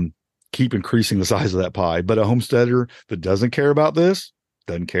 So, keep increasing the size of that pie. But a homesteader that doesn't care about this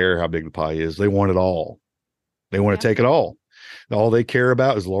doesn't care how big the pie is. They want it all. They want to take it all. All they care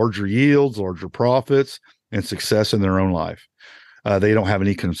about is larger yields, larger profits, and success in their own life. They don't have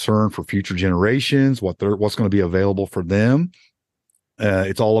any concern for future generations, what's going to be available for them.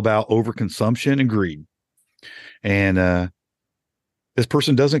 It's all about overconsumption and greed. And this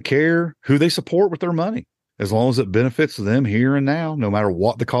person doesn't care who they support with their money, as long as it benefits them here and now, no matter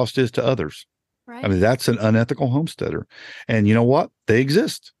what the cost is to others. Right. I mean, that's an unethical homesteader. And you know what? They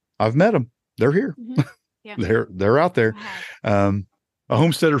exist. I've met them. They're here. Yeah. They're out there. A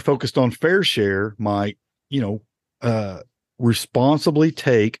homesteader focused on fair share might, responsibly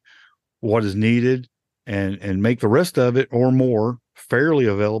take what is needed and make the rest of it or more fairly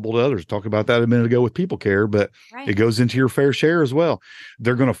available to others. Talked about that a minute ago with people care, but it goes into your fair share as well.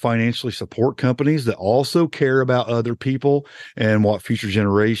 They're going to financially support companies that also care about other people and what future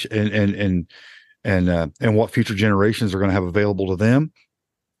generation and what future generations are going to have available to them.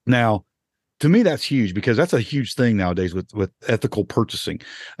 Now, to me, that's huge because that's a huge thing nowadays with ethical purchasing,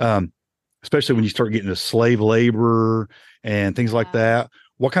 especially when you start getting to slave labor and things like that.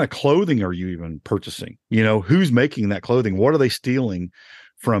 What kind of clothing are you even purchasing? Who's making that clothing? What are they stealing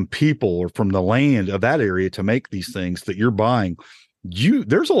from people or from the land of that area to make these things that you're buying?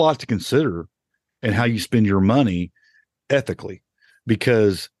 There's a lot to consider in how you spend your money ethically,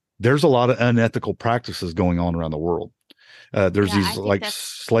 because there's a lot of unethical practices going on around the world. There's these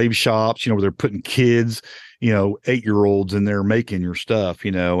slave shops, where they're putting kids, 8-year-olds in there making your stuff,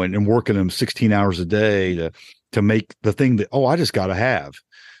 and working them 16 hours a day to make the thing that, I just got to have.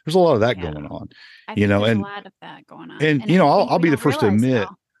 There's a lot of that going on, there's a lot of that going on. And I'll be the first to admit,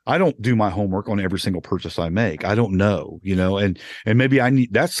 I don't do my homework on every single purchase I make. I don't know, and maybe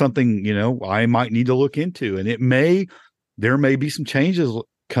that's something, I might need to look into. And there may be some changes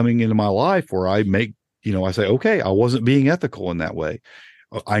coming into my life where I make, I say, okay, I wasn't being ethical in that way.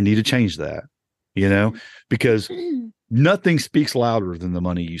 I need to change that, because nothing speaks louder than the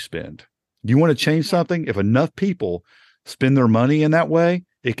money you spend. You want to change something? If enough people spend their money in that way,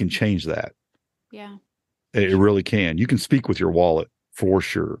 it can change that. Yeah. It really can. You can speak with your wallet for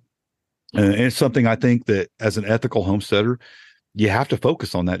sure. And it's something I think that as an ethical homesteader, you have to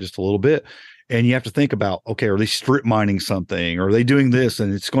focus on that just a little bit. And you have to think about, okay, are they strip mining something? Or are they doing this?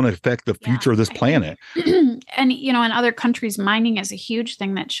 And it's going to affect the future of this planet. And, in other countries, mining is a huge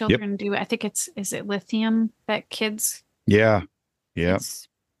thing that children do. I think is it lithium that kids? Yeah. Yeah.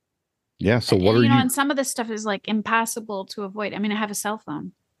 Yeah. So what are you? And some of this stuff is like impossible to avoid. I mean, I have a cell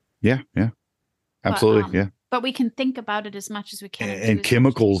phone. Yeah. Yeah. Absolutely. But we can think about it as much as we can. And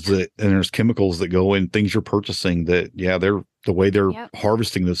chemicals there's chemicals that go in things you're purchasing that, they're the way they're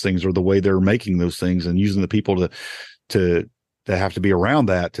harvesting those things or the way they're making those things and using the people to have to be around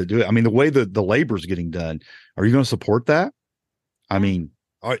that to do it. I mean, the way the labor is getting done, are you going to support that? I mean,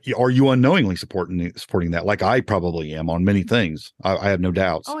 are you unknowingly supporting that? Like I probably am on many things. I have no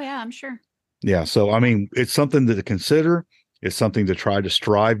doubts. Oh yeah, I'm sure. Yeah. So, I mean, it's something to consider. It's something to try to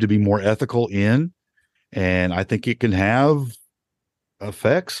strive to be more ethical in. And I think it can have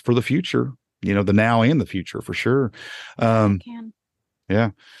effects for the future, the now and the future for sure. It can.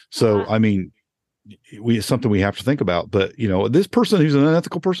 Yeah. So, I mean, it's something we have to think about, but this person who's an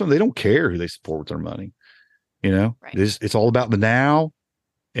unethical person, they don't care who they support with their money. Right. It's all about the now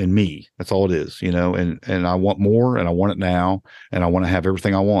and me. That's all it is, and I want more, and I want it now, and I want to have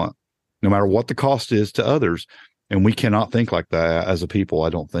everything I want, no matter what the cost is to others. And we cannot think like that as a people. I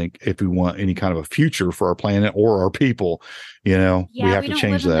don't think, if we want any kind of a future for our planet or our people, we have to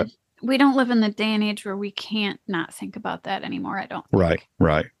change that. We don't live in the day and age where we can't not think about that anymore. I don't think.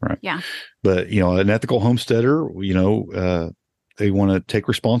 Right. Yeah. But, an ethical homesteader, they want to take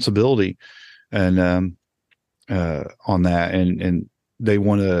responsibility and on that, and they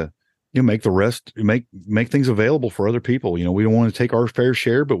want to make the rest, make things available for other people. We don't want to take our fair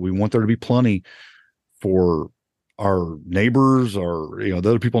share, but we want there to be plenty for our neighbors, or the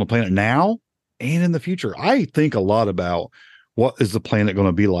other people on the planet now and in the future. I think a lot about what is the planet going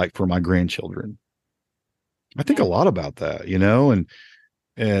to be like for my grandchildren. I think a lot about that, and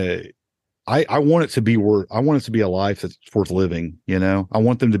I want it to be a life that's worth living. I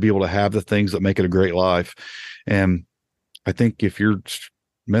want them to be able to have the things that make it a great life. And I think if you're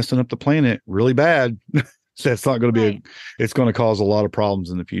messing up the planet really bad, that's not going to be, it's going to cause a lot of problems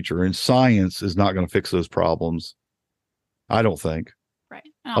in the future. And science is not going to fix those problems, I don't think. Right.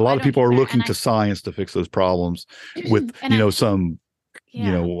 No, a lot of people are looking to science to fix those problems with, some,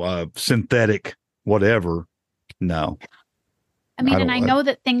 synthetic whatever. No. I mean, I know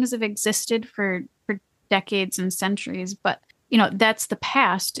that things have existed for decades and centuries, but that's the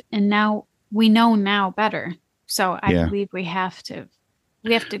past, and now we know now better. So I believe we have to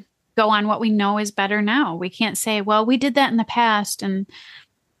go on what we know is better now. We can't say, well, we did that in the past, and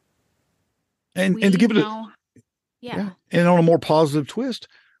to give it and on a more positive twist,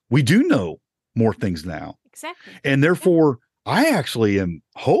 we do know more things now. Exactly. And therefore, I actually am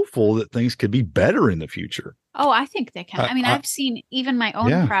hopeful that things could be better in the future. Oh, I think they can. I mean, I've seen even my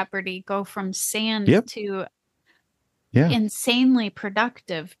own property go from sand to insanely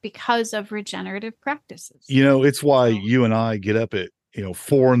productive because of regenerative practices. It's why you and I get up at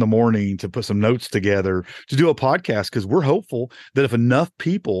 4 a.m. to put some notes together to do a podcast, because we're hopeful that if enough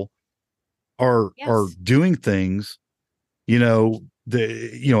people are doing things, again,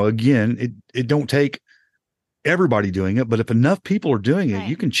 it don't take everybody doing it, but if enough people are doing it,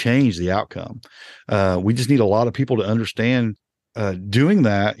 you can change the outcome. We just need a lot of people to understand doing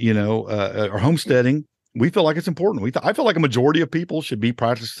that. Our homesteading, we feel like it's important. I feel like a majority of people should be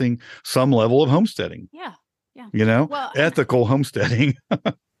practicing some level of homesteading. Yeah. Ethical homesteading.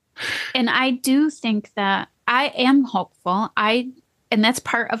 And I do think that I am hopeful. And that's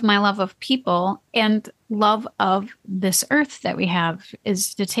part of my love of people and love of this earth that we have,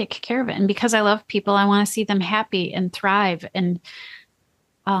 is to take care of it. And because I love people, I want to see them happy and thrive and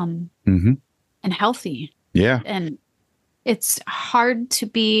healthy. Yeah. And it's hard to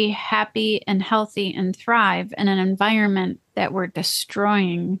be happy and healthy and thrive in an environment that we're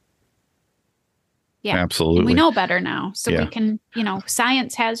destroying. Yeah, absolutely. And we know better now. So we can,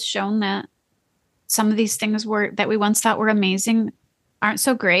 science has shown that some of these things that we once thought were amazing aren't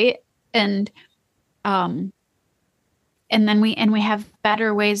so great. And then we have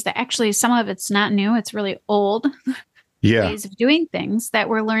better ways that actually, some of it's not new. It's really old ways of doing things that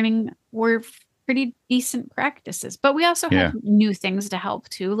we're learning were pretty decent practices. But we also have new things to help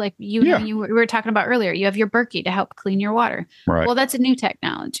too. Like we were talking about earlier, you have your Berkey to help clean your water. Right. Well, that's a new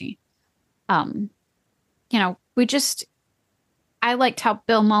technology. I liked how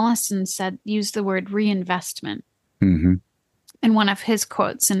Bill Mollison used the word reinvestment in one of his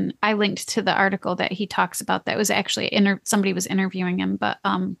quotes. And I linked to the article that he talks about. That was actually somebody was interviewing him. But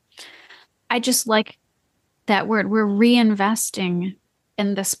I just like that word. We're reinvesting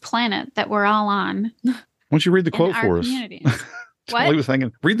in this planet that we're all on. Why don't you read the quote for us? What? I was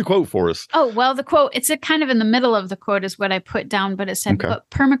thinking, read the quote for us. Oh, well, the quote, it's kind of in the middle of the quote is what I put down, but it said, but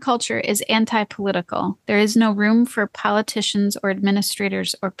permaculture is anti-political. There is no room for politicians or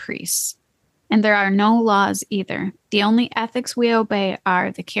administrators or priests. And there are no laws either. The only ethics we obey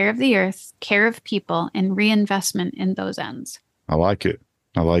are the care of the earth, care of people, and reinvestment in those ends. I like it.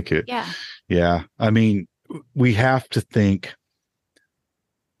 Yeah. Yeah. I mean, we have to think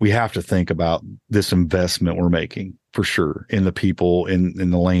about this investment we're making, for sure, in the people, in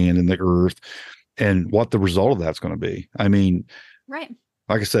the land, in the earth, and what the result of that's going to be. I mean, right.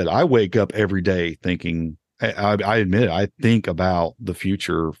 Like I said, I wake up every day thinking, I admit it, I think about the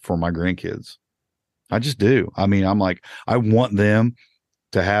future for my grandkids. I just do. I mean, I'm like, I want them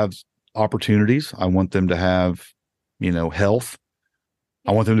to have opportunities. I want them to have, health.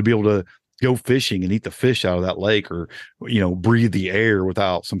 I want them to be able to go fishing and eat the fish out of that lake, or, breathe the air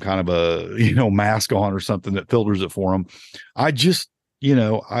without some kind of a, mask on or something that filters it for them. I just,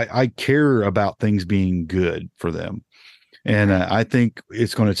 I care about things being good for them. And I think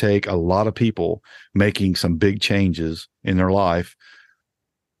it's going to take a lot of people making some big changes in their life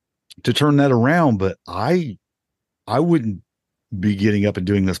to turn that around. But I wouldn't be getting up and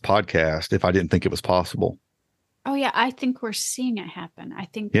doing this podcast if I didn't think it was possible. Oh yeah, I think we're seeing it happen. I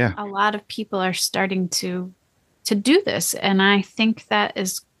think a lot of people are starting to do this, and I think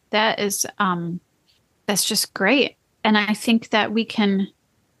that's just great. And I think that we can,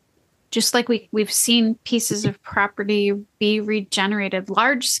 just like we've seen pieces of property be regenerated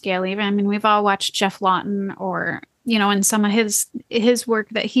large scale even. I mean, we've all watched Jeff Lawton, or in some of his work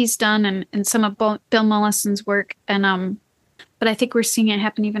that he's done, and some of Bill Mollison's work, and but I think we're seeing it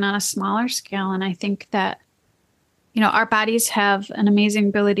happen even on a smaller scale. And I think that our bodies have an amazing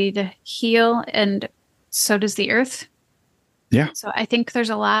ability to heal, and so does the earth. Yeah. So I think there's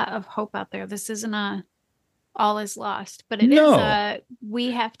a lot of hope out there. This isn't all is lost, but it is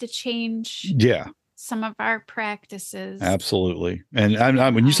we have to change some of our practices. Absolutely. And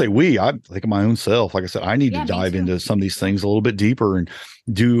when you say we, I think of my own self. Like I said, I need to dive into some of these things a little bit deeper and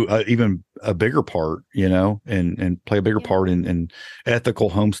do even a bigger part, and play a bigger part in ethical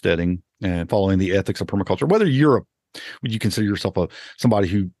homesteading and following the ethics of permaculture. Whether would you consider yourself somebody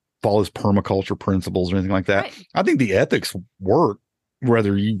who follows permaculture principles or anything like that? Right. I think the ethics work,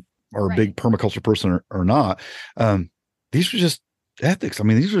 whether you are a big permaculture person or not. These are just ethics. I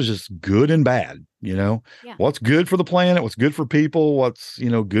mean, these are just good and bad, what's good for the planet, what's good for people, what's,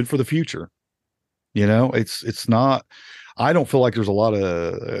 good for the future. It's not, I don't feel like there's a lot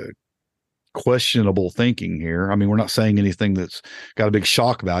of questionable thinking here. I mean, we're not saying anything that's got a big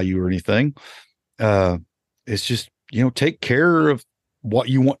shock value or anything. It's just, take care of what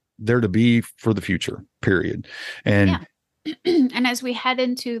you want there to be for the future, period. And and as we head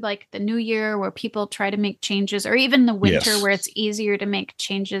into like the new year, where people try to make changes, or even the winter where it's easier to make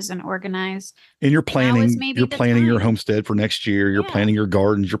changes and organize, and you're planning your homestead for next year, you're planning your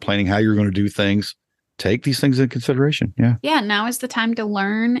gardens, you're planning how you're going to do things. Take these things into consideration. Now is the time to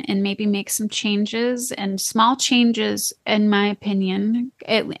learn and maybe make some changes, and small changes, in my opinion,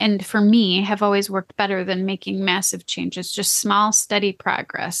 and for me, have always worked better than making massive changes. Just small, steady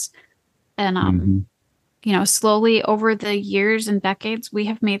progress. And slowly over the years and decades, we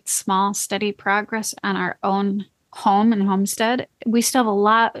have made small, steady progress on our own home and homestead. We still have a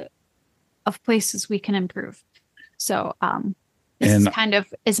lot of places we can improve. So this is kind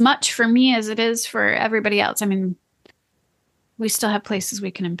of as much for me as it is for everybody else. I mean, we still have places we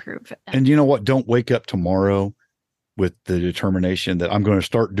can improve. And you know what? Don't wake up tomorrow with the determination that I'm going to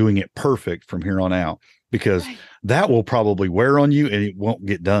start doing it perfect from here on out, because that will probably wear on you and it won't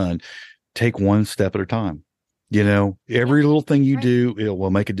get done. Take one step at a time. Every little thing you do, it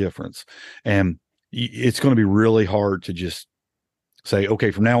will make a difference. And it's going to be really hard to just say, okay,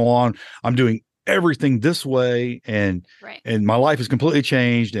 from now on, I'm doing everything this way, and my life is completely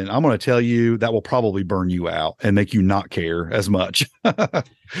changed, and I'm going to tell you that will probably burn you out and make you not care as much.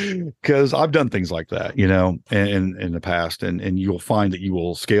 Because I've done things like that, in the past, and you'll find that you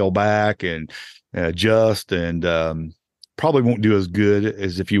will scale back and adjust, and probably won't do as good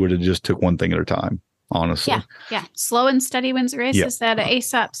as if you would have just took one thing at a time, honestly. Yeah. Slow and steady wins the race. Is that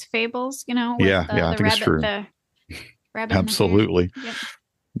Aesop's fables, I think it's true. The rabbit Absolutely.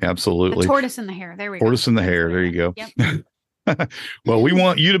 Absolutely. The tortoise and the hare. There we go. Tortoise and the hare. There you go. Yep. Well, we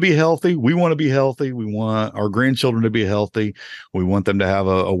want you to be healthy. We want to be healthy. We want our grandchildren to be healthy. We want them to have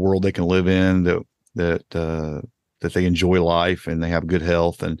a world they can live in, that they enjoy life and they have good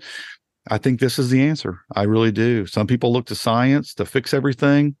health. And I think this is the answer. I really do. Some people look to science to fix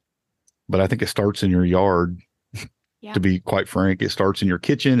everything, but I think it starts in your yard. To be quite frank, it starts in your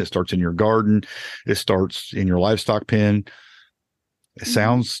kitchen. It starts in your garden. It starts in your livestock pen. It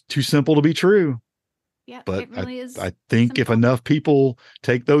sounds too simple to be true. Yeah, but it really is. I think simple. If enough people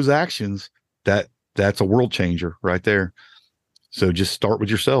take those actions, that's a world changer right there. So just start with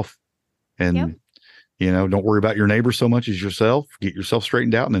yourself, and don't worry about your neighbor so much as yourself. Get yourself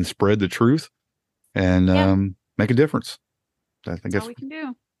straightened out, and then spread the truth, and make a difference. I think that's all we can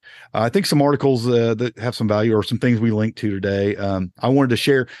do. I think some articles that have some value, or some things we linked to today. I wanted to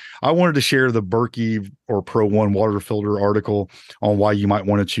share the Berkey or Pro One water filter article on why you might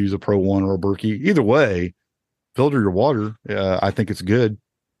want to choose a Pro One or a Berkey. Either way, filter your water. I think it's good.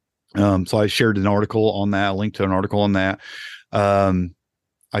 So I shared an article on that. Linked to an article on that.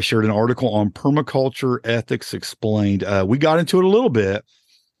 I shared an article on permaculture ethics explained. We got into it a little bit.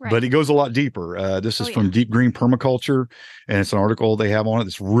 But it goes a lot deeper. This is from Deep Green Permaculture, and it's an article they have on it.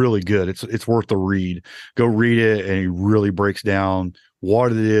 It's really good. It's worth the read. Go read it, and it really breaks down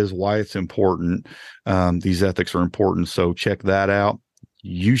what it is, why it's important. These ethics are important, so check that out.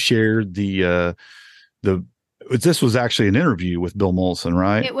 You shared the This was actually an interview with Bill Mollison,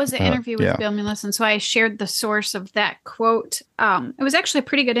 right? It was an interview with Bill Mollison. So I shared the source of that quote. It was actually a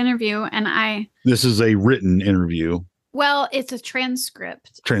pretty good interview. And this is a written interview. Well, it's a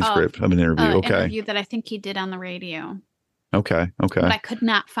transcript of an interview. Okay. Interview that I think he did on the radio. Okay. But I could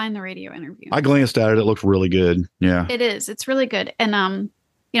not find the radio interview. I glanced at it. It looked really good. Yeah. It is. It's really good. And,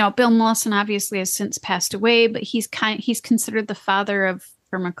 Bill Mollison obviously has since passed away, but he's considered the father of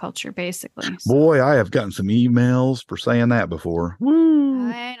permaculture, basically. So. Boy, I have gotten some emails for saying that before. Woo.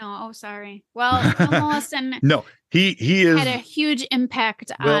 I know. Oh, sorry. Well, Bill Mollison no, he is had a huge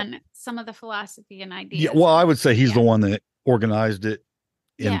impact on some of the philosophy and ideas. Yeah, well, I would say he's the one that organized it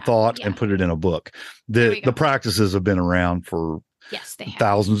in thought and put it in a book. The practices have been around for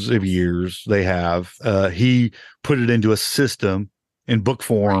thousands of years. They have. He put it into a system in book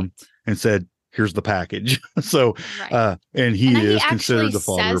form and said, here's the package. So, and he is considered the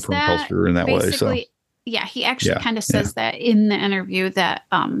father of permaculture in that way. So, yeah, he actually kind of says that in the interview that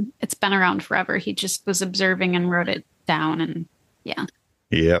it's been around forever. He just was observing and wrote it down, and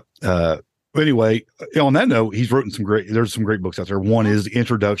anyway, on that note, he's written there's some great books out there. One is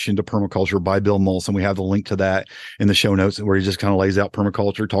Introduction to Permaculture by Bill Mollison. We have the link to that in the show notes, where he just kind of lays out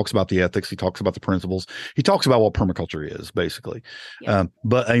permaculture, talks about the ethics, he talks about the principles, he talks about what permaculture is, basically.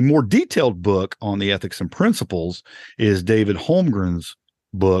 But a more detailed book on the ethics and principles is David Holmgren's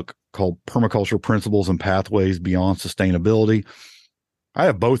book called Permaculture Principles and Pathways Beyond Sustainability. I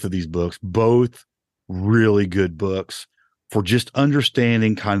have both of these books, both really good books for just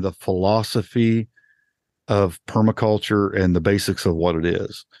understanding kind of the philosophy of permaculture and the basics of what it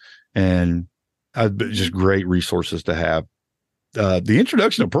is. And just great resources to have. The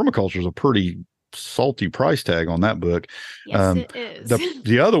Introduction to Permaculture is a pretty salty price tag on that book. Yes, it is.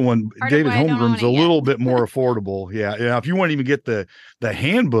 The other one, David Holmgren's a little bit more affordable. Yeah. If you want to even get the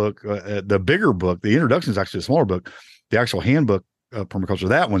handbook, the bigger book, the Introduction is actually a smaller book. The actual handbook, permaculture,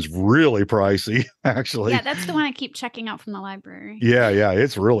 that one's really pricey, actually. Yeah, that's the one I keep checking out from the library. Yeah,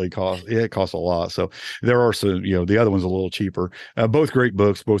 it's really it costs a lot. So there are some, the other one's a little cheaper. Both great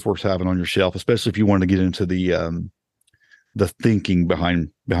books, both worth having on your shelf, especially if you want to get into the thinking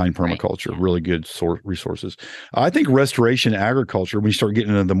behind permaculture. Really good resources. I think restoration agriculture, when you start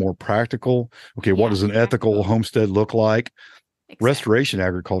getting into the more practical, what does an ethical homestead look like? Exactly. Restoration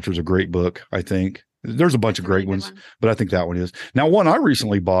agriculture is a great book, I think. There's a bunch of great ones, but I think that one is. Now, one I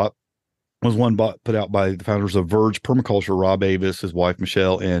recently bought was one put out by the founders of Verge Permaculture, Rob Avis, his wife,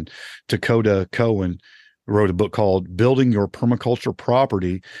 Michelle, and Dakota Cohen, wrote a book called Building Your Permaculture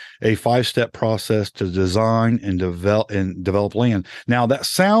Property, a 5-step process to design and develop land. Now, that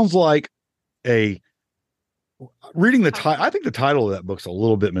sounds like reading the title. I think the title of that book's a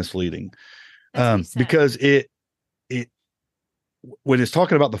little bit misleading because it when it's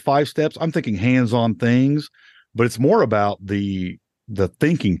talking about the 5 steps, I'm thinking hands-on things, but it's more about the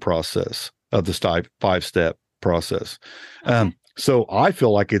thinking process of the 5-step process. So I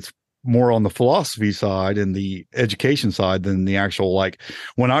feel like it's more on the philosophy side and the education side than the actual,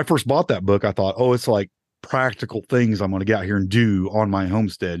 when I first bought that book, I thought, it's like practical things I'm going to get out here and do on my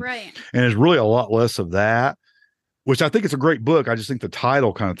homestead. Right. And it's really a lot less of that, which I think it's a great book. I just think the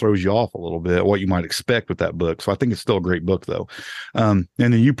title kind of throws you off a little bit, what you might expect with that book. So I think it's still a great book, though. And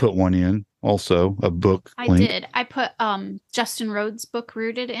then you put one in also, a book link. I did. I put Justin Rhodes' book,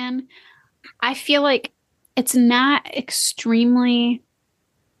 Rooted, in. I feel like it's not extremely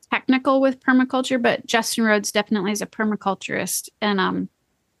technical with permaculture, but Justin Rhodes definitely is a permaculturist. And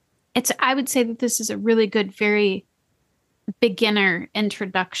I would say that this is a really good, very beginner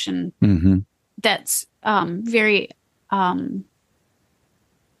introduction. Mm-hmm. That's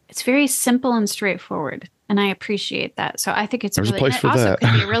it's very simple and straightforward, and I appreciate that. So I think it's There's a place for also that.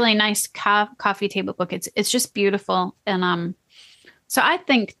 Could be a really nice coffee table book. It's just beautiful, and so I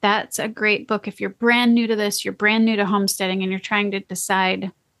think that's a great book if you're brand new to this, you're brand new to homesteading, and you're trying to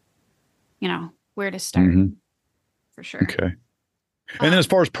decide, where to start. For sure. Okay. And then as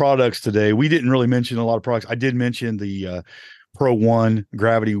far as products today, we didn't really mention a lot of products. I did mention the Pro One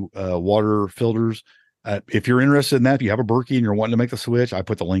gravity water filters. If you're interested in that, if you have a Berkey and you're wanting to make the switch, I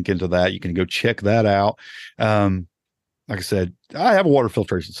put the link into that. You can go check that out. Like I said, I have a water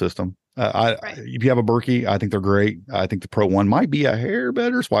filtration system. If you have a Berkey, I think they're great. I think the Pro One might be a hair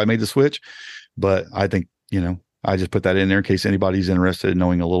better. That's why I made the switch. But I think, I just put that in there in case anybody's interested in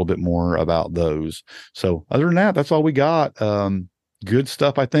knowing a little bit more about those. So other than that, that's all we got. Good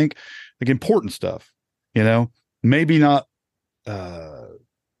stuff, I think. Important stuff, maybe not.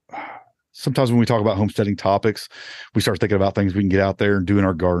 Sometimes when we talk about homesteading topics, we start thinking about things we can get out there and do in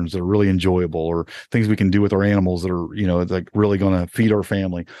our gardens that are really enjoyable, or things we can do with our animals that are, really going to feed our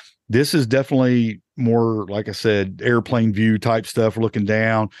family. This is definitely more, like I said, airplane view type stuff, looking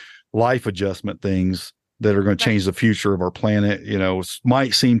down, life adjustment things that are going to change the future of our planet.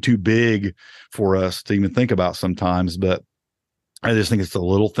 Might seem too big for us to even think about sometimes, but I just think it's the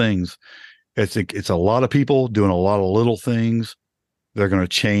little things. It's a lot of people doing a lot of little things. They're going to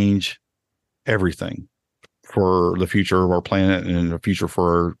change everything for the future of our planet and the future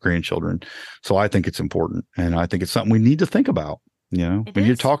for our grandchildren. So I think it's important, and I think it's something we need to think about. We need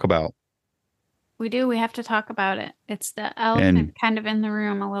to talk about. We do. We have to talk about it. It's the elephant kind of in the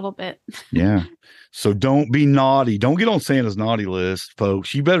room a little bit. Yeah. So don't be naughty. Don't get on Santa's naughty list,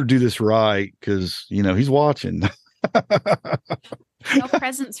 folks. You better do this right, because he's watching. No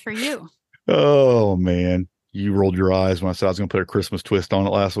presents for you. Oh man, you rolled your eyes when I said I was going to put a Christmas twist on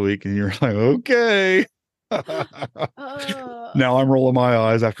it last week, and you're like, okay. Now I'm rolling my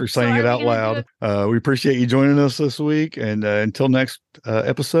eyes after saying it out loud. We appreciate you joining us this week, and until next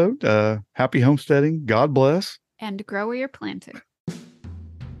episode, happy homesteading. God bless, and grow where you're planted.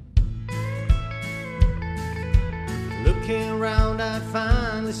 Looking around, I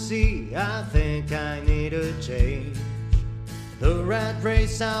finally see I think I need a change. The rat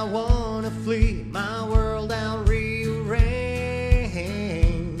race, I wanna flee, my world I'll rearrange.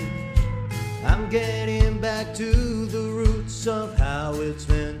 I'm getting back to the roots of how it's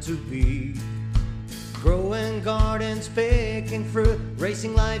meant to be. Growing gardens, picking fruit,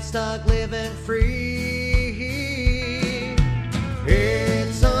 racing livestock, living free.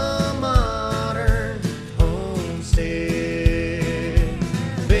 It's a modern homestead.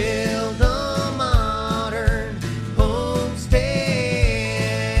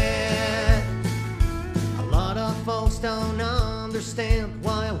 Don't understand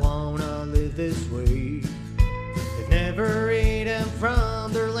why I wanna live this way. They've never eaten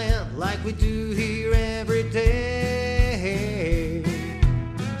from their land like we do here every day.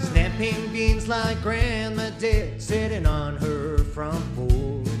 Snapping beans like Grandma did, sitting on her front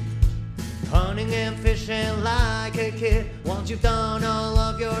porch. Hunting and fishing like a kid once you've done all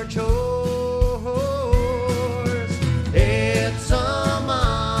of your chores.